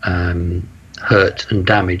been hurt and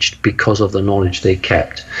damaged because of the knowledge they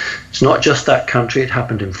kept. It's not just that country. It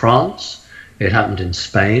happened in France, it happened in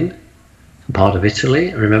Spain, part of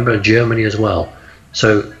Italy, remember, Germany as well.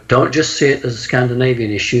 So don't just see it as a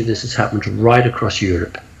Scandinavian issue. This has happened right across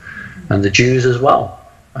Europe, and the Jews as well.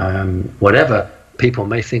 Whatever people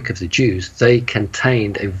may think of the Jews, they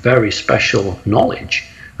contained a very special knowledge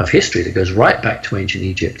of history that goes right back to ancient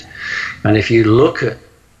Egypt. And if you look at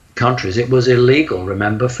countries, it was illegal,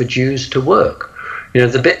 remember, for Jews to work. You know,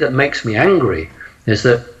 the bit that makes me angry is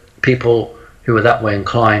that people who are that way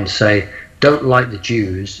inclined say, don't like the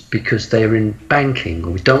Jews because they're in banking,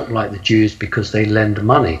 or we don't like the Jews because they lend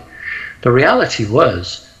money. The reality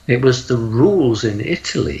was, it was the rules in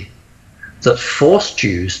Italy that forced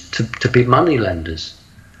Jews to be money lenders.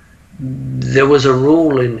 There was a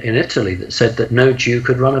rule in Italy that said that no Jew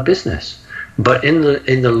could run a business, but in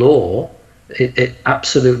the law it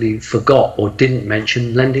absolutely forgot or didn't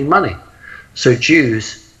mention lending money. So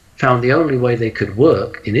Jews found the only way they could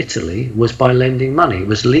work in Italy was by lending money. It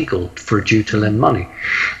was legal for a Jew to lend money.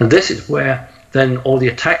 And this is where then all the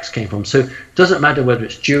attacks came from. So it doesn't matter whether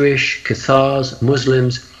it's Jewish, Cathars,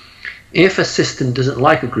 Muslims. If a system doesn't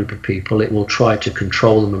like a group of people, it will try to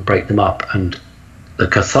control them and break them up. And the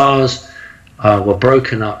Cathars were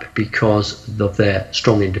broken up because of their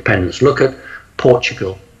strong independence. Look at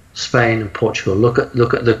Portugal, Spain and Portugal. Look at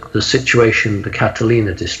the situation, the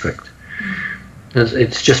Catalina district.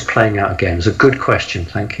 It's just playing out again. It's a good question.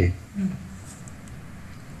 Thank you.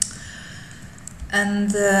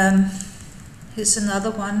 And here's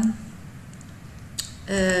another one.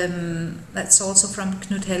 That's also from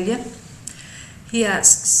Knut Helge. He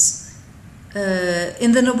asks,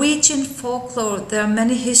 in the Norwegian folklore, there are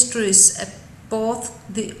many histories about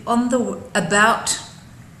the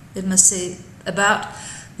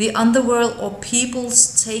underworld or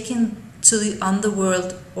peoples taken to the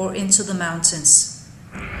underworld or into the mountains.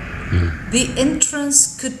 The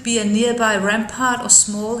entrance could be a nearby rampart or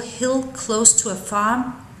small hill close to a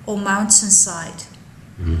farm or mountainside.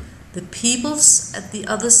 The peoples at the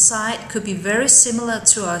other side could be very similar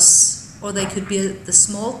to us, or they could be the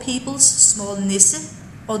small peoples, small Nisse,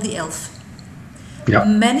 or the elf. Yeah.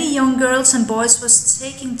 Many young girls and boys was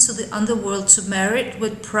taken to the underworld to marry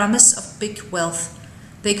with promise of big wealth.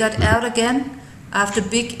 They got out again after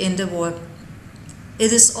big war.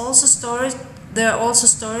 There are also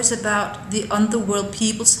stories about the underworld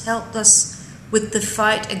peoples helped us with the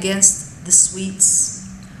fight against the Swedes.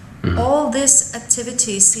 All this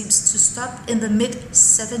activity seems to stop in the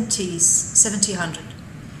mid-1700s.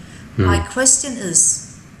 My question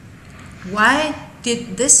is, why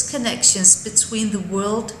did this connections between the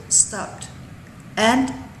world stop?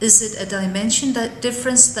 And is it a dimension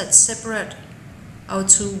difference that separate our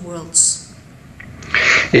two worlds?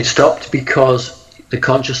 It stopped because the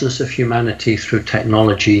consciousness of humanity through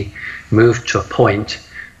technology moved to a point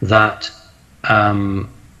that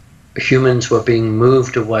humans were being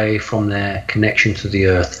moved away from their connection to the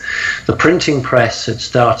earth. The printing press had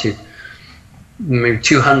started maybe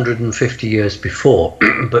 250 years before,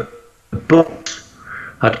 but books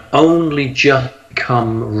had only just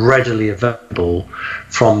become readily available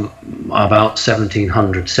from about 1700,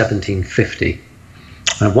 1750.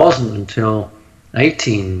 And it wasn't until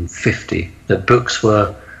 1850 that books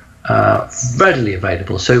were readily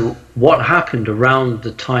available. So what happened around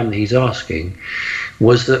the time that he's asking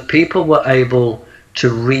was that people were able to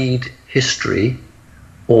read history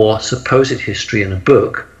or supposed history in a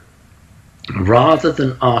book rather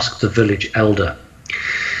than ask the village elder.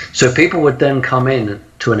 So people would then come in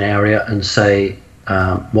to an area and say,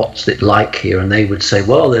 what's it like here? And they would say,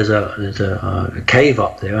 well, there's a cave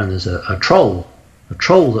up there and there's a troll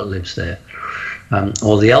that lives there.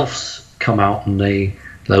 Or the elves come out and they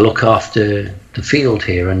look after the field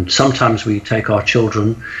here, and sometimes we take our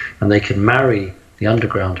children and they can marry the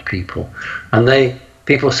underground people. And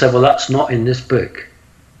people say, well, that's not in this book.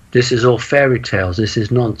 This is all fairy tales. This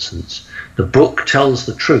is nonsense. The book tells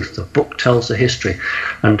the truth. The book tells the history.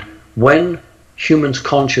 And when humans'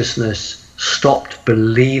 consciousness stopped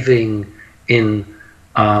believing in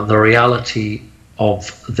the reality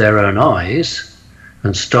of their own eyes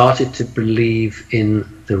and started to believe in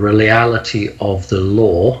the reality of the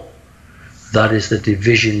law, that is the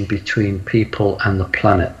division between people and the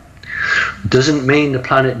planet. Doesn't mean the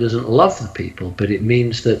planet doesn't love the people, but it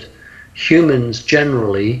means that humans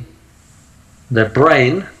generally, their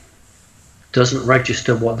brain doesn't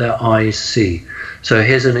register what their eyes see. So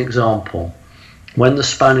here's an example. When the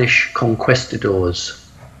Spanish conquistadors,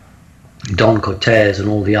 Don Cortés and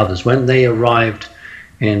all the others, when they arrived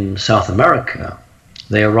in South America,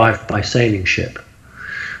 they arrived by sailing ship.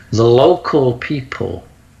 The local people,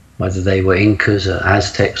 whether they were Incas or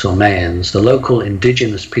Aztecs or Mayans, the local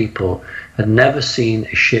indigenous people had never seen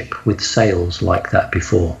a ship with sails like that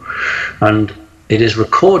before. And it is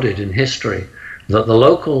recorded in history that the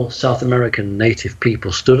local South American native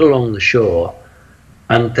people stood along the shore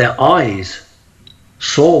and their eyes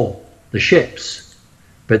saw the ships,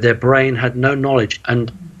 but their brain had no knowledge,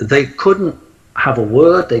 and they couldn't have a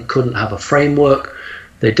word, they couldn't have a framework,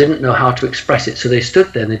 they didn't know how to express it, so they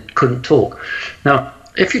stood there and they couldn't talk. Now,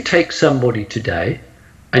 if you take somebody today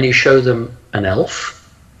and you show them an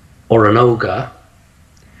elf or an ogre,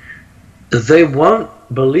 they won't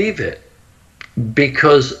believe it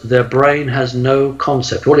because their brain has no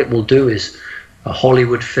concept. What it will do is a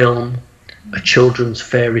Hollywood film, a children's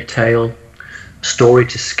fairy tale, story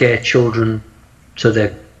to scare children so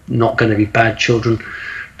they're not going to be bad children.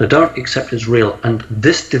 They don't accept it as real. And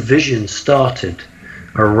this division started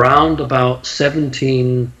around about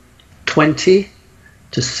 1720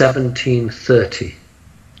 to 1730.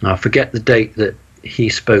 I forget the date that he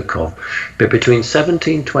spoke of, but between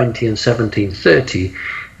 1720 and 1730,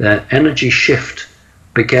 the energy shift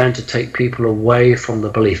began to take people away from the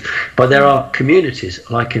belief. But there are communities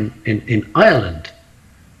like in Ireland,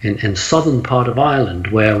 in southern part of Ireland,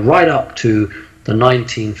 where right up to the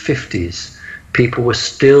 1950s, people were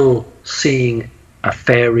still seeing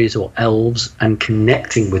fairies or elves and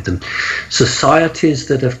connecting with them. Societies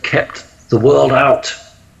that have kept the world out,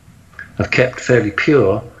 have kept fairly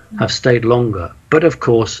pure, have stayed longer. But of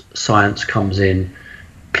course, science comes in,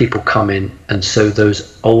 people come in, and so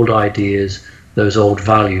those old ideas, those old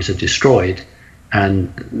values are destroyed,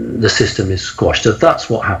 and the system is squashed. So that's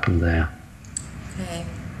what happened there. Okay.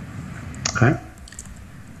 Okay.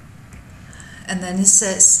 And then he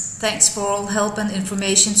says, thanks for all help and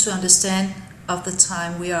information to understand of the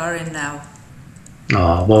time we are in now.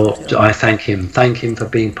 Ah, well, I thank him. Thank him for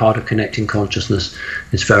being part of Connecting Consciousness.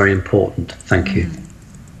 It's very important. Thank you.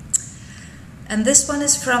 And this one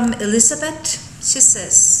is from Elizabeth. She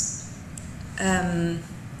says,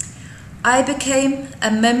 I became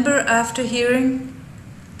a member after hearing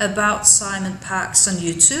about Simon Parkes on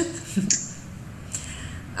YouTube.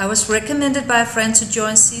 I was recommended by a friend to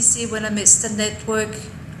join CC when I missed a network.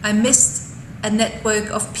 I missed a network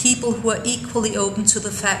of people who are equally open to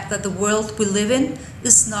the fact that the world we live in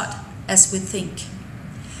is not as we think.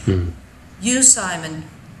 You, Simon,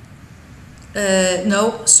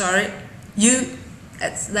 you,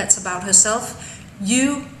 that's about herself,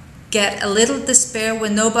 you get a little despair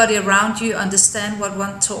when nobody around you understands what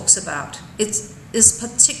one talks about. It is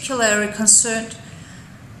particularly concerned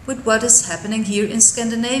with what is happening here in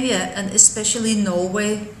Scandinavia and especially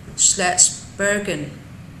Norway/Bergen.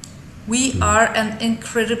 We are an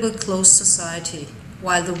incredibly closed society,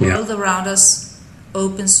 while the world around us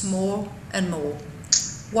opens more and more.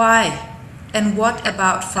 Why? And what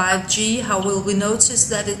about 5G? How will we notice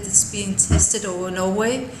that it is being tested over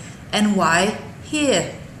Norway? And why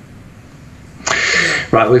here?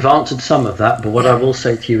 Right, we've answered some of that, but what I will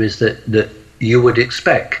say to you is that you would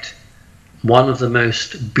expect one of the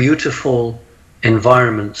most beautiful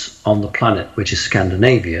environments on the planet, which is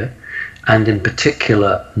Scandinavia, and in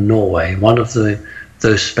particular Norway, one of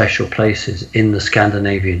those special places in the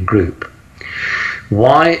Scandinavian group.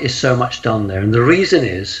 Why is so much done there? And the reason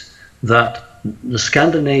is that the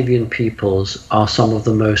Scandinavian peoples are some of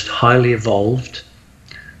the most highly evolved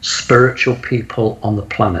spiritual people on the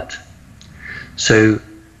planet. So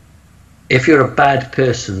if you're a bad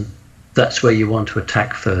person, that's where you want to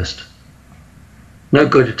attack first. No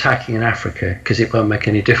good attacking in Africa because it won't make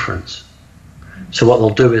any difference. So what they'll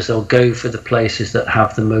do is they'll go for the places that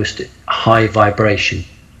have the most high vibration.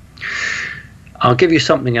 I'll give you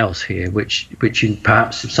something else here, which you,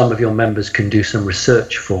 perhaps if some of your members can do some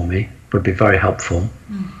research for me, would be very helpful.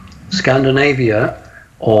 Scandinavia,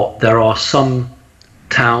 or there are some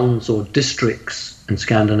towns or districts in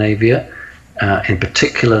Scandinavia, in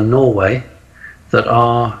particular Norway, that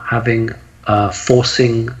are having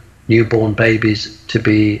forcing newborn babies to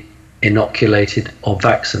be inoculated or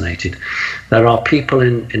vaccinated. There are people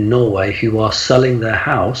in Norway who are selling their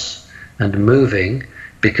house and moving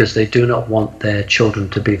because they do not want their children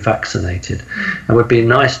to be vaccinated. It would be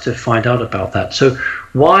nice to find out about that. So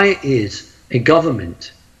why is a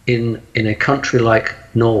government in a country like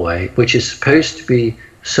Norway, which is supposed to be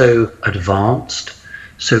so advanced,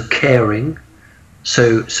 so caring,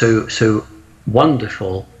 so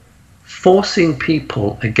wonderful, forcing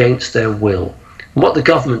people against their will? And what the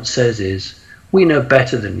government says is, we know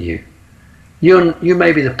better than you. You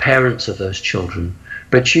may be the parents of those children,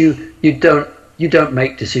 but you don't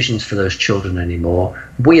make decisions for those children anymore.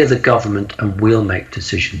 We are the government and we'll make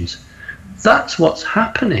decisions. That's what's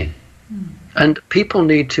happening. And people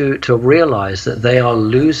need to realize that they are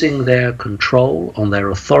losing their control on their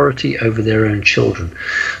authority over their own children.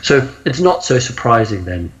 So it's not so surprising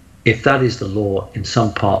then, if that is the law in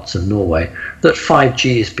some parts of Norway, that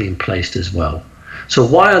 5G is being placed as well. So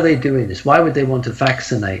why are they doing this? Why would they want to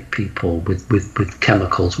vaccinate people with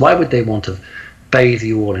chemicals? Why would they want to bathe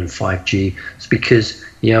you all in 5G? It's because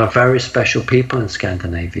you are very special people in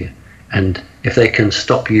Scandinavia. And if they can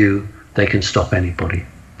stop you, they can stop anybody.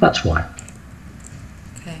 That's why.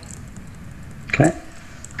 Okay.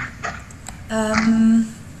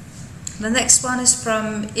 The next one is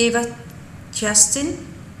from Eva Justin.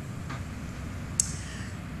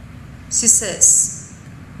 She says,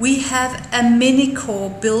 we have a mini core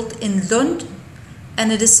built in Lund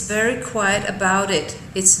and it is very quiet about it.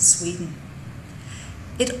 It's in Sweden.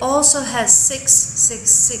 It also has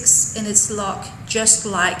 666 in its lock, just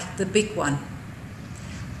like the big one.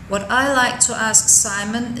 What I like to ask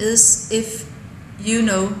Simon is if you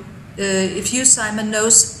know if you, Simon,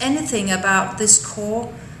 knows anything about this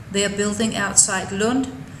core they are building outside Lund,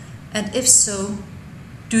 and if so,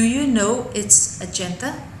 do you know its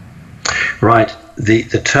agenda? Right.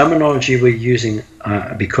 The terminology we're using,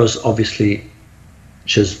 because obviously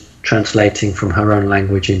she's translating from her own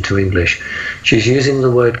language into English, she's using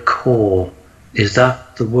the word core. Is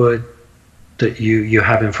that the word that you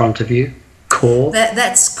have in front of you? Core?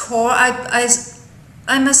 That's core.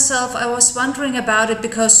 I myself, I was wondering about it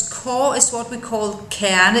because core is what we call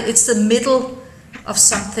kerne. It's the middle of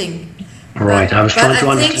something. Right. I was trying to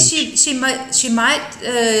understand. I think she might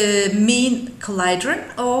mean collidron,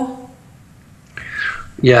 or.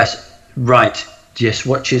 Yes. Right. Yes.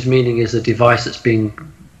 What she's meaning is a device that's being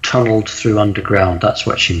tunneled through underground. That's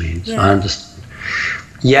what she means. Yeah. I understand.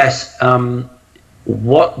 Yes.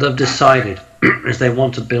 What they've decided is they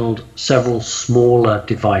want to build several smaller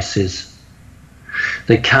devices.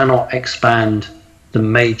 They cannot expand the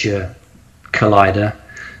major collider.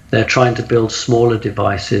 They're trying to build smaller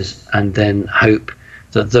devices and then hope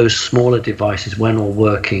that those smaller devices, when all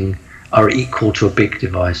working, are equal to a big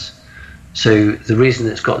device. So the reason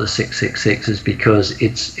it's got the 666 is because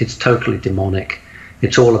it's totally demonic.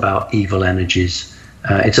 It's all about evil energies.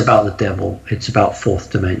 It's about the devil. It's about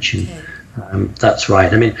fourth dimension. Okay. That's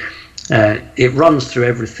right. I mean, it runs through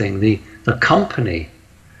everything. The company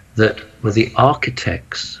that were the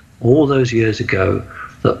architects all those years ago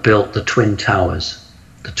that built the Twin Towers,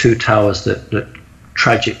 the two towers that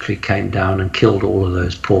tragically came down and killed all of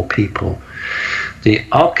those poor people. The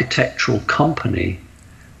architectural company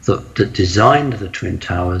that designed the Twin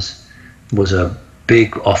Towers was a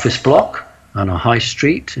big office block on a high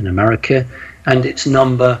street in America, and its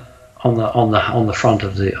number on the front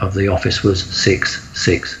of the office was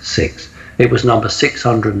 666. It was number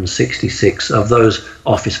 666 of those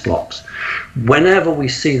office blocks. Whenever we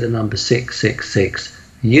see the number 666,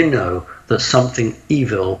 you know that something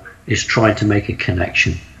evil is trying to make a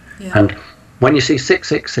connection. Yeah. And when you see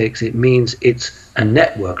 666, it means it's a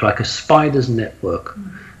network, like a spider's network.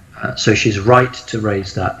 So she's right to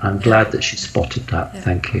raise that. I'm glad that she spotted that. Yeah.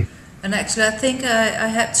 Thank you. And actually, I think I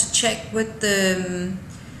had to check with the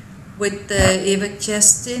Eva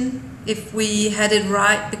Justin if we had it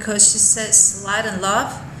right, because she says light and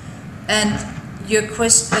love, and your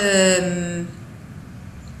question,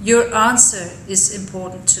 your answer is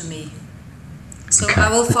important to me. So okay. I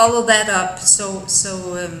will follow that up.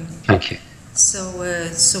 Thank you. So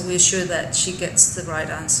we're sure that she gets the right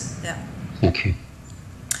answer. Yeah. Thank you.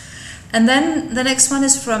 And then the next one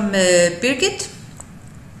is from Birgit.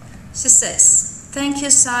 She says, "Thank you,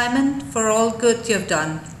 Simon, for all good you've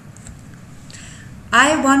done.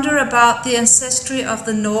 I wonder about the ancestry of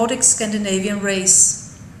the Nordic Scandinavian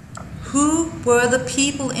race. Who were the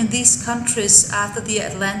people in these countries after the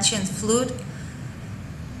Atlantean flood?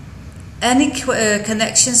 Any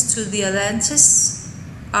connections to the Atlantis?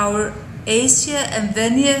 Our Asia and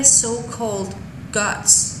Venia so-called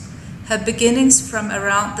gods have beginnings from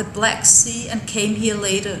around the Black Sea and came here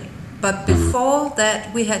later. But before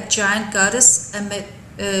that we had giant goddess and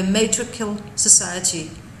matriarchal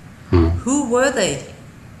society. Who were they?"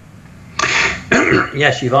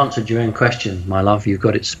 Yes, you've answered your own question, my love. You've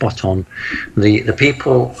got it spot on. The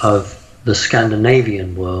people of the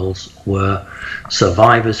Scandinavian worlds were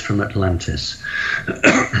survivors from Atlantis.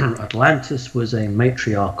 Atlantis was a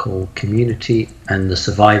matriarchal community, and the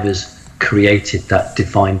survivors created that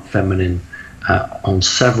divine feminine on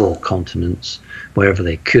several continents, wherever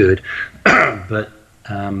they could. But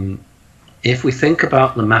if we think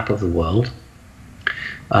about the map of the world,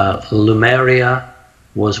 Lemuria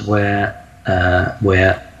was where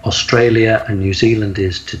Australia and New Zealand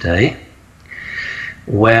is today.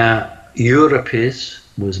 Where Europe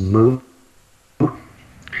was Mu.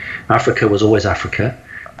 Africa was always Africa,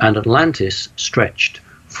 and Atlantis stretched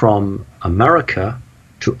from America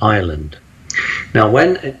to Ireland. Now,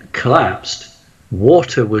 when it collapsed,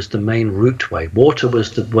 water was the main routeway. Water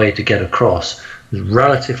was the way to get across. It was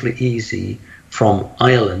relatively easy from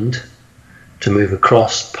Ireland to move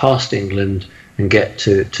across past England and get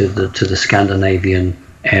to the Scandinavian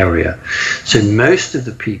area. So most of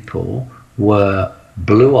the people were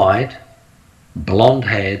blue-eyed,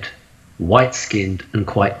 blonde-haired, white-skinned, and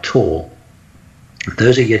quite tall.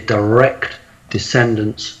 Those are your direct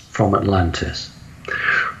descendants from Atlantis.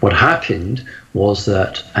 What happened was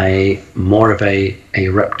that more of a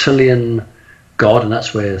reptilian god, and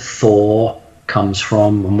that's where Thor comes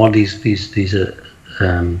from, and one of these are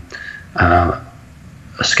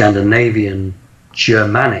Scandinavian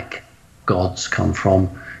Germanic gods come from,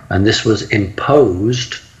 and this was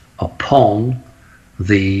imposed upon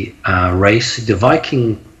the race. The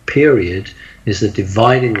Viking period is the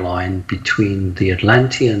dividing line between the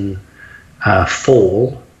Atlantean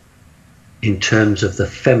fall in terms of the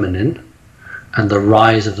feminine and the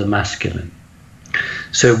rise of the masculine.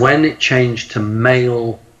 So when it changed to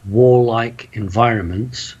male warlike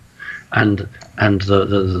environments and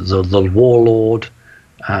the warlord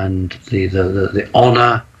and the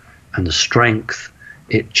honor and the strength,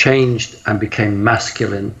 it changed and became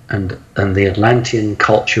masculine, and the Atlantean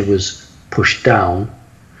culture was pushed down,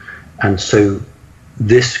 and so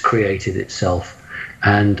this created itself.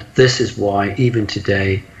 And this is why even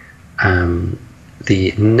today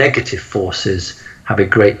the negative forces have a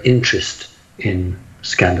great interest in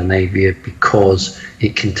Scandinavia, because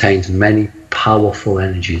it contains many powerful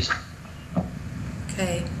energies.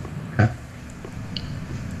 Okay.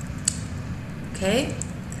 Okay,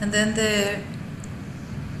 and then there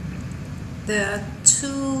are two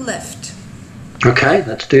left. Okay,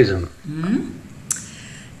 let's do them.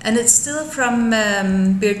 And it's still from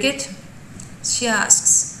Birgit. She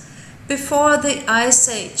asks, before the Ice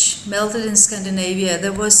Age melted in Scandinavia,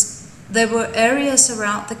 there were areas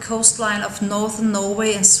around the coastline of northern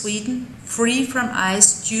Norway and Sweden free from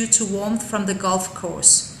ice due to warmth from the Gulf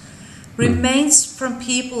course. Remains from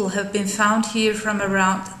people have been found here from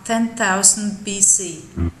around 10,000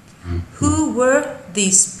 BC. Who were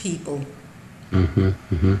these people?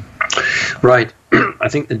 Right. I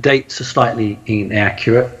think the dates are slightly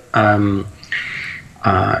inaccurate.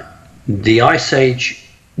 The Ice Age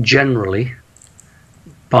generally,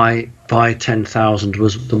 by 10,000,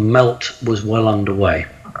 the melt was well underway.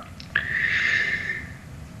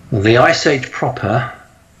 The Ice Age proper,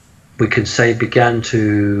 we could say, began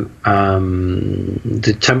to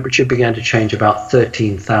the temperature began to change about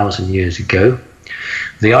 13,000 years ago.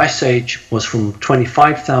 The Ice Age was from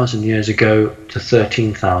 25,000 years ago to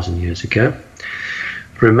 13,000 years ago.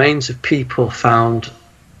 Remains of people found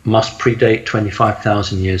must predate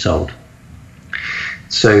 25,000 years old.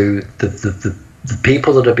 So the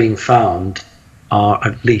people that are being found are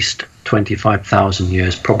at least 25,000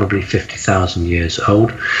 years, probably 50,000 years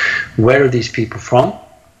old. Where are these people from?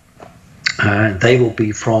 They will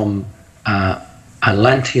be from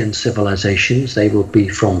Atlantean civilizations. They will be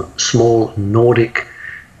from small Nordic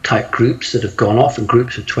type groups that have gone off in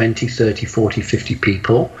groups of 20, 30, 40, 50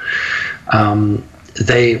 people.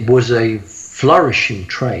 There was a flourishing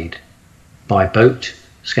trade by boat.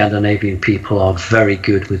 Scandinavian people are very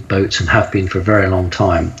good with boats and have been for a very long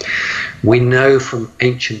time. We know from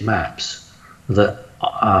ancient maps that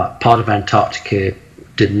part of Antarctica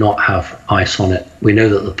did not have ice on it. We know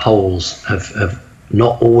that the poles have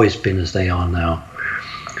not always been as they are now.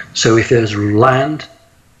 So if there's land,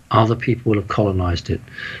 other people will have colonized it.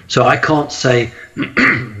 So I can't say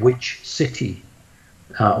which city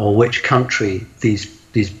or which country these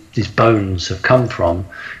bones have come from,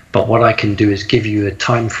 but what I can do is give you a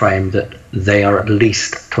time frame that they are at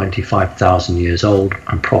least 25,000 years old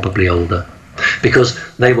and probably older, because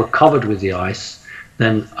they were covered with the ice.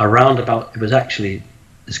 Then around about, it was actually,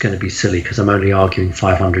 it's going to be silly because I'm only arguing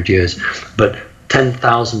 500 years, but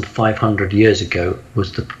 10,500 years ago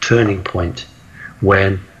was the turning point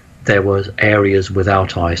when there was areas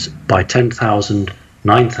without ice. By 10,000,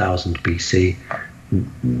 9,000 BC,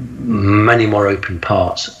 many more open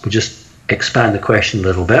parts. We'll just expand the question a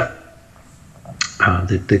little bit.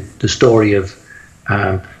 The story of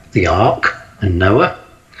the Ark and Noah,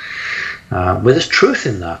 well, there's truth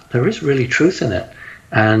in that. There is really truth in it.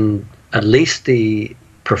 And at least the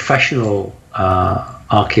professional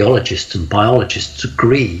archaeologists and biologists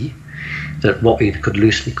agree that what we could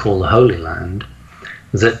loosely call the Holy Land,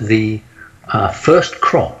 that the first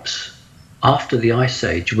crops after the Ice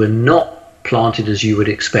Age were not planted as you would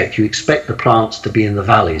expect. You expect the plants to be in the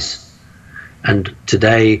valleys, and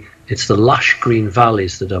today it's the lush green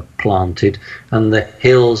valleys that are planted, and the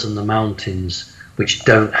hills and the mountains which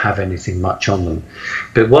don't have anything much on them.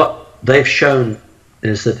 But what they've shown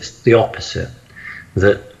is that it's the opposite,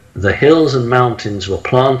 that the hills and mountains were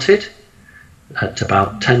planted at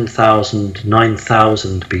about 10,000,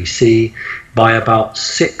 9,000 BC. By about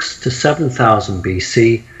 6,000 to 7,000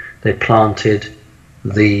 BC, they planted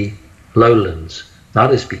the lowlands.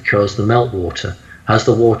 That is because the meltwater, as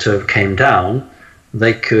the water came down,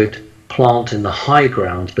 they could plant in the high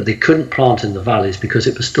ground, but they couldn't plant in the valleys because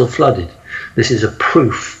it was still flooded. This is a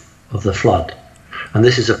proof of the flood, and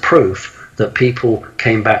this is a proof that people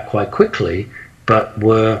came back quite quickly but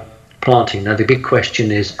were planting. Now the big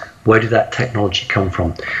question is, where did that technology come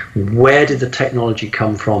from? Where did the technology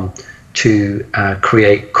come from to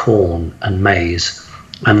create corn and maize?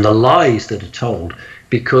 And the lies that are told,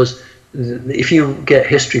 because if you get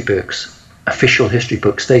history books, official history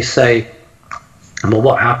books, they say, well,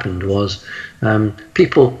 what happened was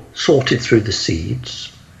People sorted through the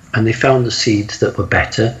seeds, and they found the seeds that were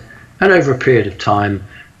better, and over a period of time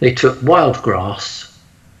they took wild grass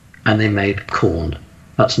and they made corn.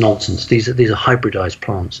 That's nonsense. These are hybridized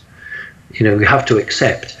plants. You know, we have to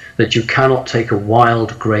accept that you cannot take a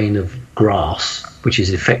wild grain of grass, which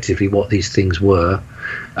is effectively what these things were,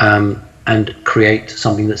 and create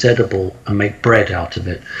something that's edible and make bread out of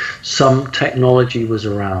it. Some technology was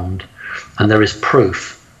around, and there is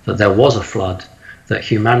proof that there was a flood, that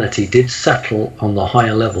humanity did settle on the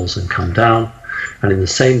higher levels and come down, and in the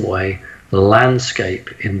same way the landscape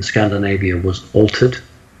in Scandinavia was altered,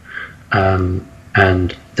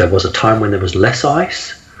 and there was a time when there was less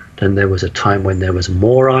ice, then there was a time when there was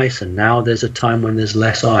more ice, and now there's a time when there's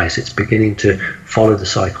less ice. It's beginning to follow the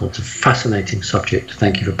cycle. It's a fascinating subject.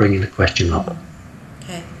 Thank you for bringing the question up.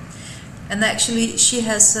 Okay. And actually she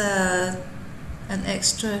has an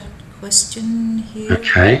extra question here.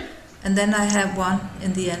 Okay. And then I have one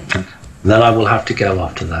in the end. Then I will have to go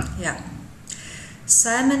after that. Yeah.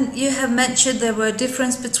 Simon, you have mentioned there were a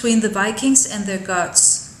difference between the Vikings and their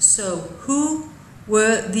gods. So who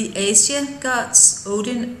were the Asia gods,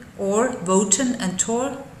 Odin or Wotan and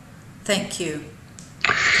Thor? Thank you.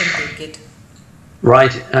 Can take it.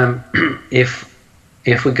 Right.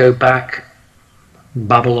 If we go back,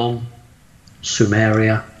 Babylon,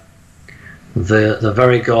 Sumeria, the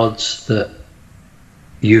very gods that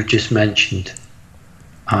you've just mentioned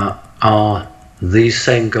are these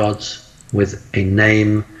same gods with a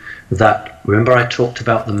name that, remember I talked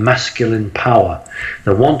about the masculine power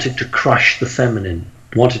that wanted to crush the feminine,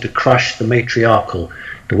 wanted to crush the matriarchal.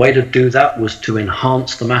 The way to do that was to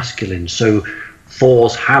enhance the masculine. So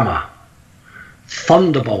Thor's hammer,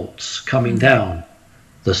 thunderbolts coming down,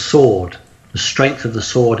 the sword, the strength of the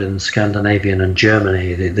sword in Scandinavian and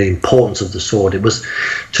Germany, the importance of the sword. It was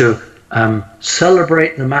to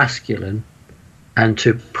celebrate the masculine and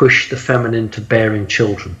to push the feminine to bearing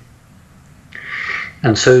children.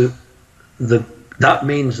 And so that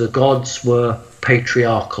means the gods were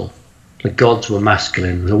patriarchal. The gods were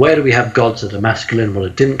masculine. So where do we have gods that are masculine? Well,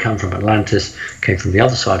 it didn't come from Atlantis. It came from the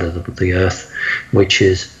other side of the earth, which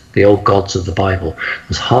is the old gods of the Bible.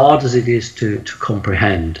 As hard as it is to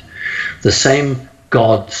comprehend, the same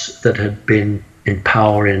gods that had been in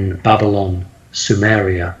power in Babylon,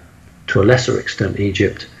 Sumeria, to a lesser extent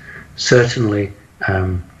Egypt, certainly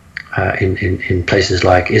in places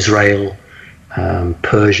like Israel,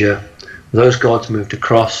 Persia, those gods moved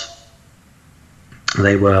across.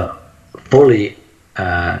 They were fully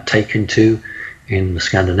taken to in the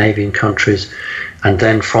Scandinavian countries, and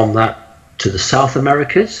then from that to the South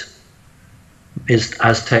Americas is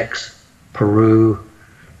Aztecs, Peru,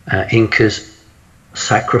 Incas,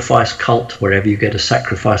 sacrifice cult. Wherever you get a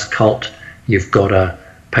sacrifice cult, you've got a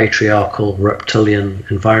patriarchal reptilian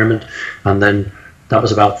environment. And then that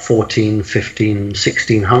was about 14, 15,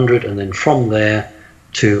 1600, and then from there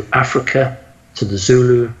to Africa, to the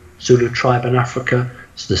Zulu tribe in Africa.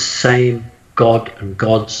 It's the same god and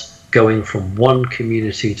gods going from one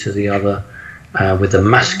community to the other, with the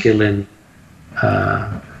masculine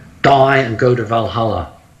die and go to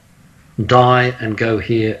Valhalla, die and go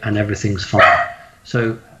here and everything's fine.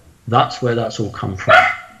 So that's where that's all come from.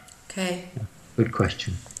 Okay. Good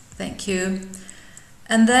question. Thank you.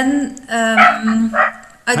 And then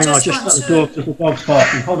I just want to... Just the dog's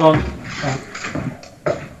barking. Hold on.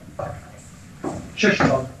 Shush,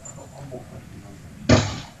 dog. I'm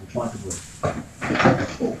trying to work.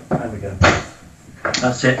 Oh, there we go.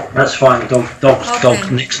 That's it. That's fine.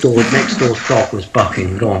 Dog next door's dog was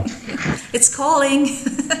barking. Go on. It's calling.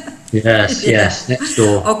 Yes, Yeah. yes. Next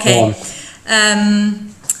door. Okay.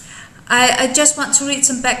 I just want to read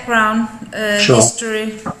some background Sure.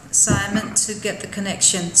 history, Simon, to get the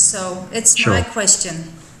connection. So it's Sure. my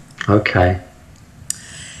question. Okay.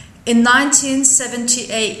 In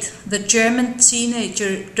 1978, the German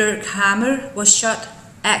teenager Dirk Hammer was shot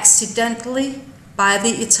accidentally by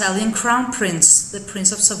the Italian Crown Prince, the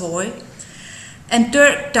Prince of Savoy, and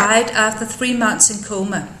Dirk died after 3 months in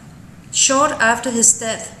coma. Short after his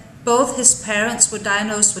death, both his parents were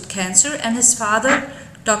diagnosed with cancer, and his father,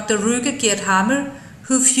 Dr. Ruge Gerd Hammer,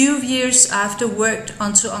 who few years after worked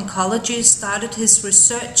onto oncology, started his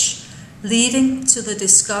research, leading to the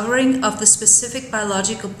discovering of the specific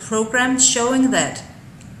biological program showing that,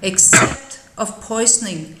 except of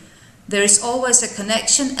poisoning, there is always a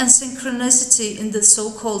connection and synchronicity in the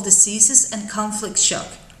so-called diseases and conflict shock,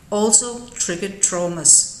 also triggered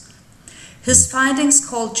traumas. His findings,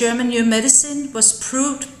 called German New Medicine, was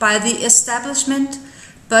proved by the establishment,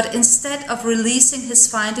 but instead of releasing his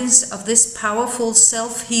findings of this powerful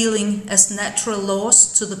self-healing as natural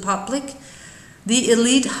laws to the public, The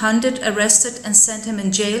elite hunted, arrested, and sent him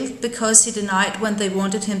in jail because he denied when they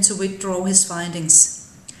wanted him to withdraw his findings.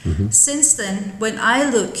 Since then, when I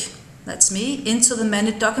look, that's me, into the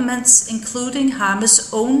many documents, including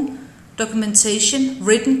Harmer's own documentation,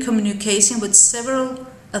 written communication with several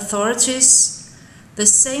authorities, the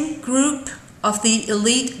same group of the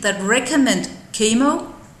elite that recommend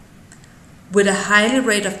chemo with a high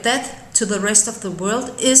rate of death to the rest of the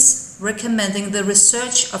world is recommending the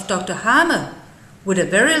research of Dr. Harmer with a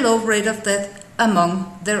very low rate of death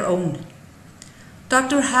among their own.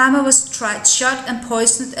 Dr. Harmer was tried, shot and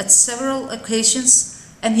poisoned at several occasions,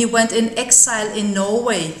 and he went in exile in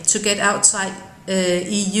Norway to get outside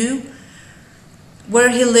EU, where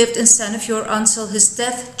he lived in Sandefjord until his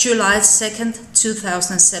death, July 2nd,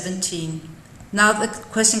 2017. Now the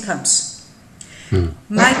question comes.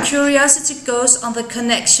 My curiosity goes on the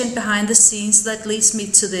connection behind the scenes that leads me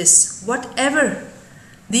to this. Whatever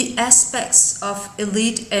the aspects of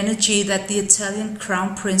elite energy that the Italian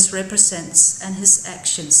crown prince represents and his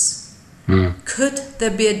actions, could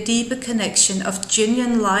there be a deeper connection of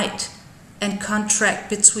genuine light and contract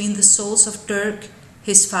between the souls of Dirk,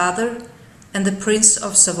 his father, and the Prince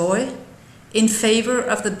of Savoy, in favor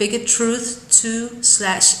of the bigger truth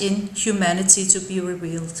to/in humanity to be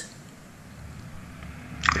revealed?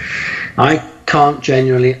 I can't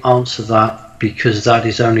genuinely answer that, because that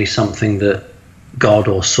is only something that God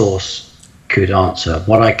or Source could answer.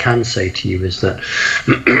 What I can say to you is that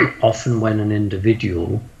often when an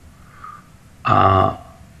individual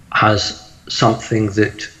has something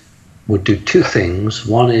that would do two things.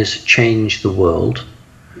 One is change the world.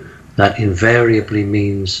 That invariably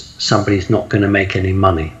means somebody's not going to make any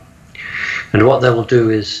money. And what they will do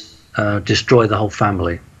is destroy the whole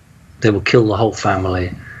family. They will kill the whole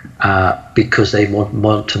family because they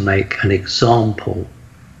want to make an example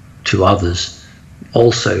to others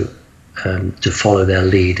also to follow their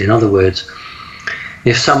lead. In other words,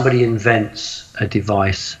 if somebody invents a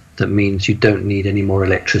device that means you don't need any more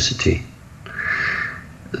electricity,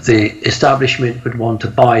 the establishment would want to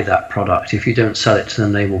buy that product. If you don't sell it to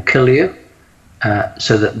them, they will kill you,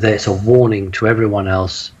 so that there's a warning to everyone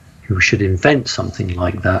else who should invent something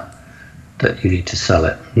like that, that you need to sell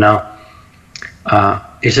it. Now,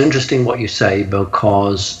 it's interesting what you say,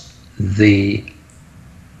 because the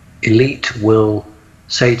elite will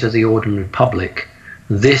say to the ordinary public,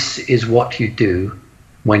 this is what you do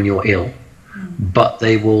when you're ill, but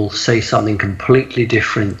they will say something completely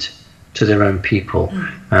different to their own people.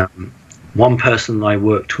 One person I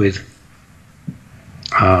worked with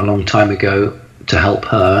a long time ago to help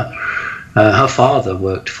her, her father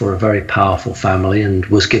worked for a very powerful family and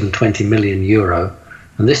was given 20 million euro,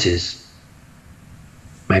 and this is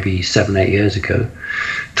maybe 7-8 years ago,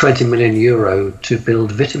 20 million euro to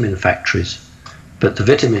build vitamin factories, but the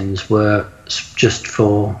vitamins were just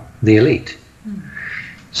for the elite.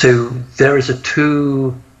 So there is a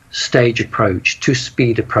two-stage approach,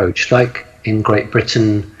 two-speed approach. Like in Great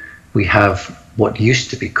Britain, we have what used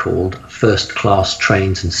to be called first-class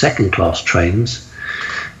trains and second-class trains.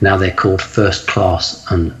 Now they're called first class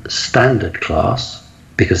and standard class,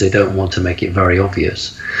 because they don't want to make it very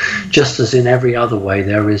obvious. Just as in every other way,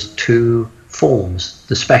 there is two forms.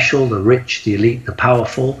 The special, the rich, the elite, the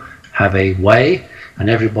powerful have a way, and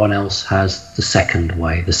everyone else has the second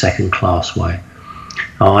way, the second class way.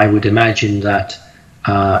 I would imagine that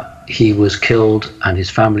he was killed and his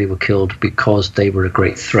family were killed because they were a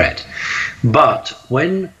great threat. But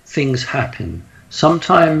when things happen,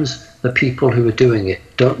 sometimes the people who are doing it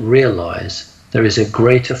don't realize there is a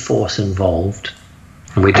greater force involved.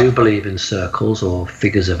 And we do believe in circles or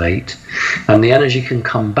figures of 8, and the energy can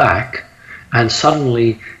come back, and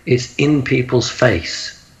suddenly it's in people's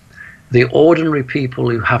face. The ordinary people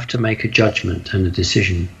who have to make a judgment and a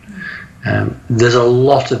decision. There's a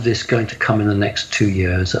lot of this going to come in the next 2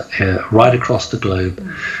 years, right across the globe.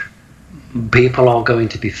 People are going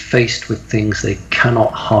to be faced with things they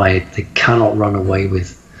cannot hide, they cannot run away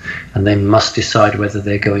with, and they must decide whether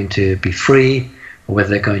they're going to be free or whether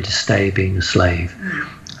they're going to stay being a slave.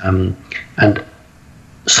 And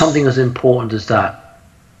something as important as that,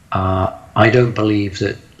 I don't believe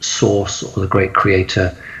that Source or the great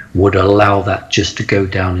creator would allow that just to go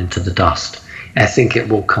down into the dust. I think it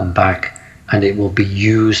will come back, and it will be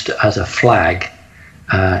used as a flag,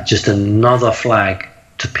 just another flag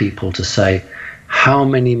to people to say, how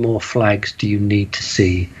many more flags do you need to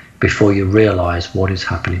see before you realize what is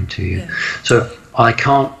happening to you? Yeah. So I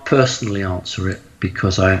can't personally answer it,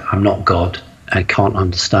 because I'm not God. I can't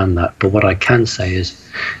understand that. But what I can say is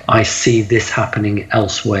I see this happening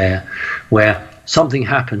elsewhere, where something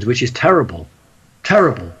happens which is terrible,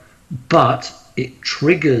 terrible, but it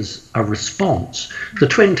triggers a response. The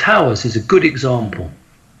Twin Towers is a good example.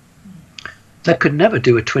 They could never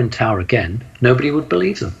do a Twin Tower again. Nobody would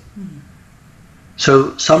believe them.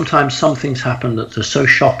 So sometimes some things happen that are so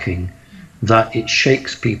shocking that it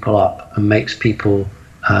shakes people up and makes people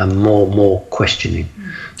more questioning.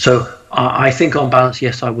 So I think on balance,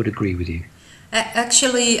 yes, I would agree with you.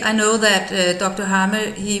 Actually, I know that Dr.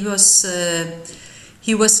 Hammer, he was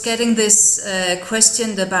getting this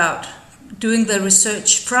question about doing the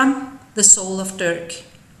research from the soul of Dirk.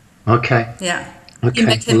 Okay. Yeah. Okay. You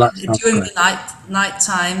met him Well, during the night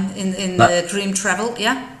time in the dream travel.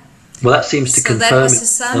 Yeah. Well, that seems to confirm. So that was his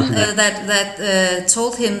son it, that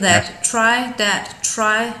told him that try, Dad,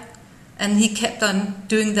 try, and he kept on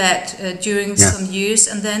doing that during some years,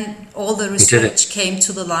 and then all the research came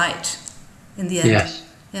to the light in the end. Yes.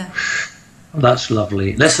 Yeah. Well, that's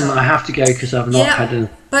lovely. Listen, I have to go because I've not had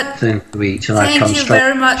anything to eat, and I come straight. Thank you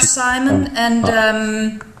very much, Simon, and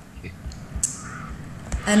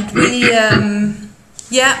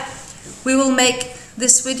we will make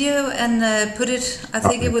this video and put it. I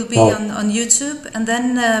think it will be on YouTube, and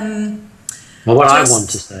then. Well, what I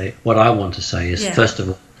want to say is, first of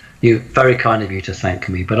all, very kind of you to thank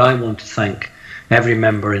me, but I want to thank every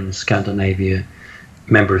member in Scandinavia,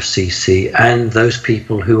 member of CC, and those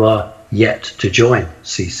people who are yet to join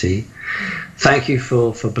CC. Thank you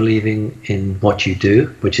for believing in what you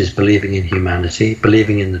do, which is believing in humanity,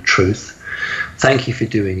 believing in the truth. Thank you for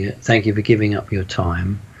doing it. Thank you for giving up your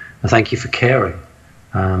time, and thank you for caring.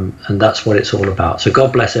 And that's what it's all about. So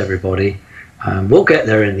God bless everybody. We'll get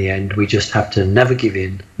there in the end. We just have to never give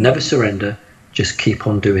in, never surrender, just keep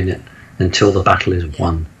on doing it until the battle is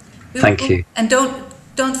won. Thank you. And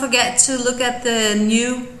don't forget to look at the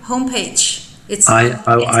new homepage. I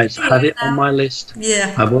had it on my list.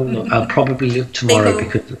 Yeah. I will look. I'll probably look tomorrow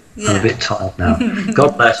because I'm a bit tired now.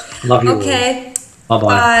 God bless. Love you all. Okay.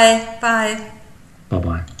 Bye-bye. Bye.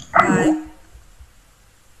 Bye-bye. Bye.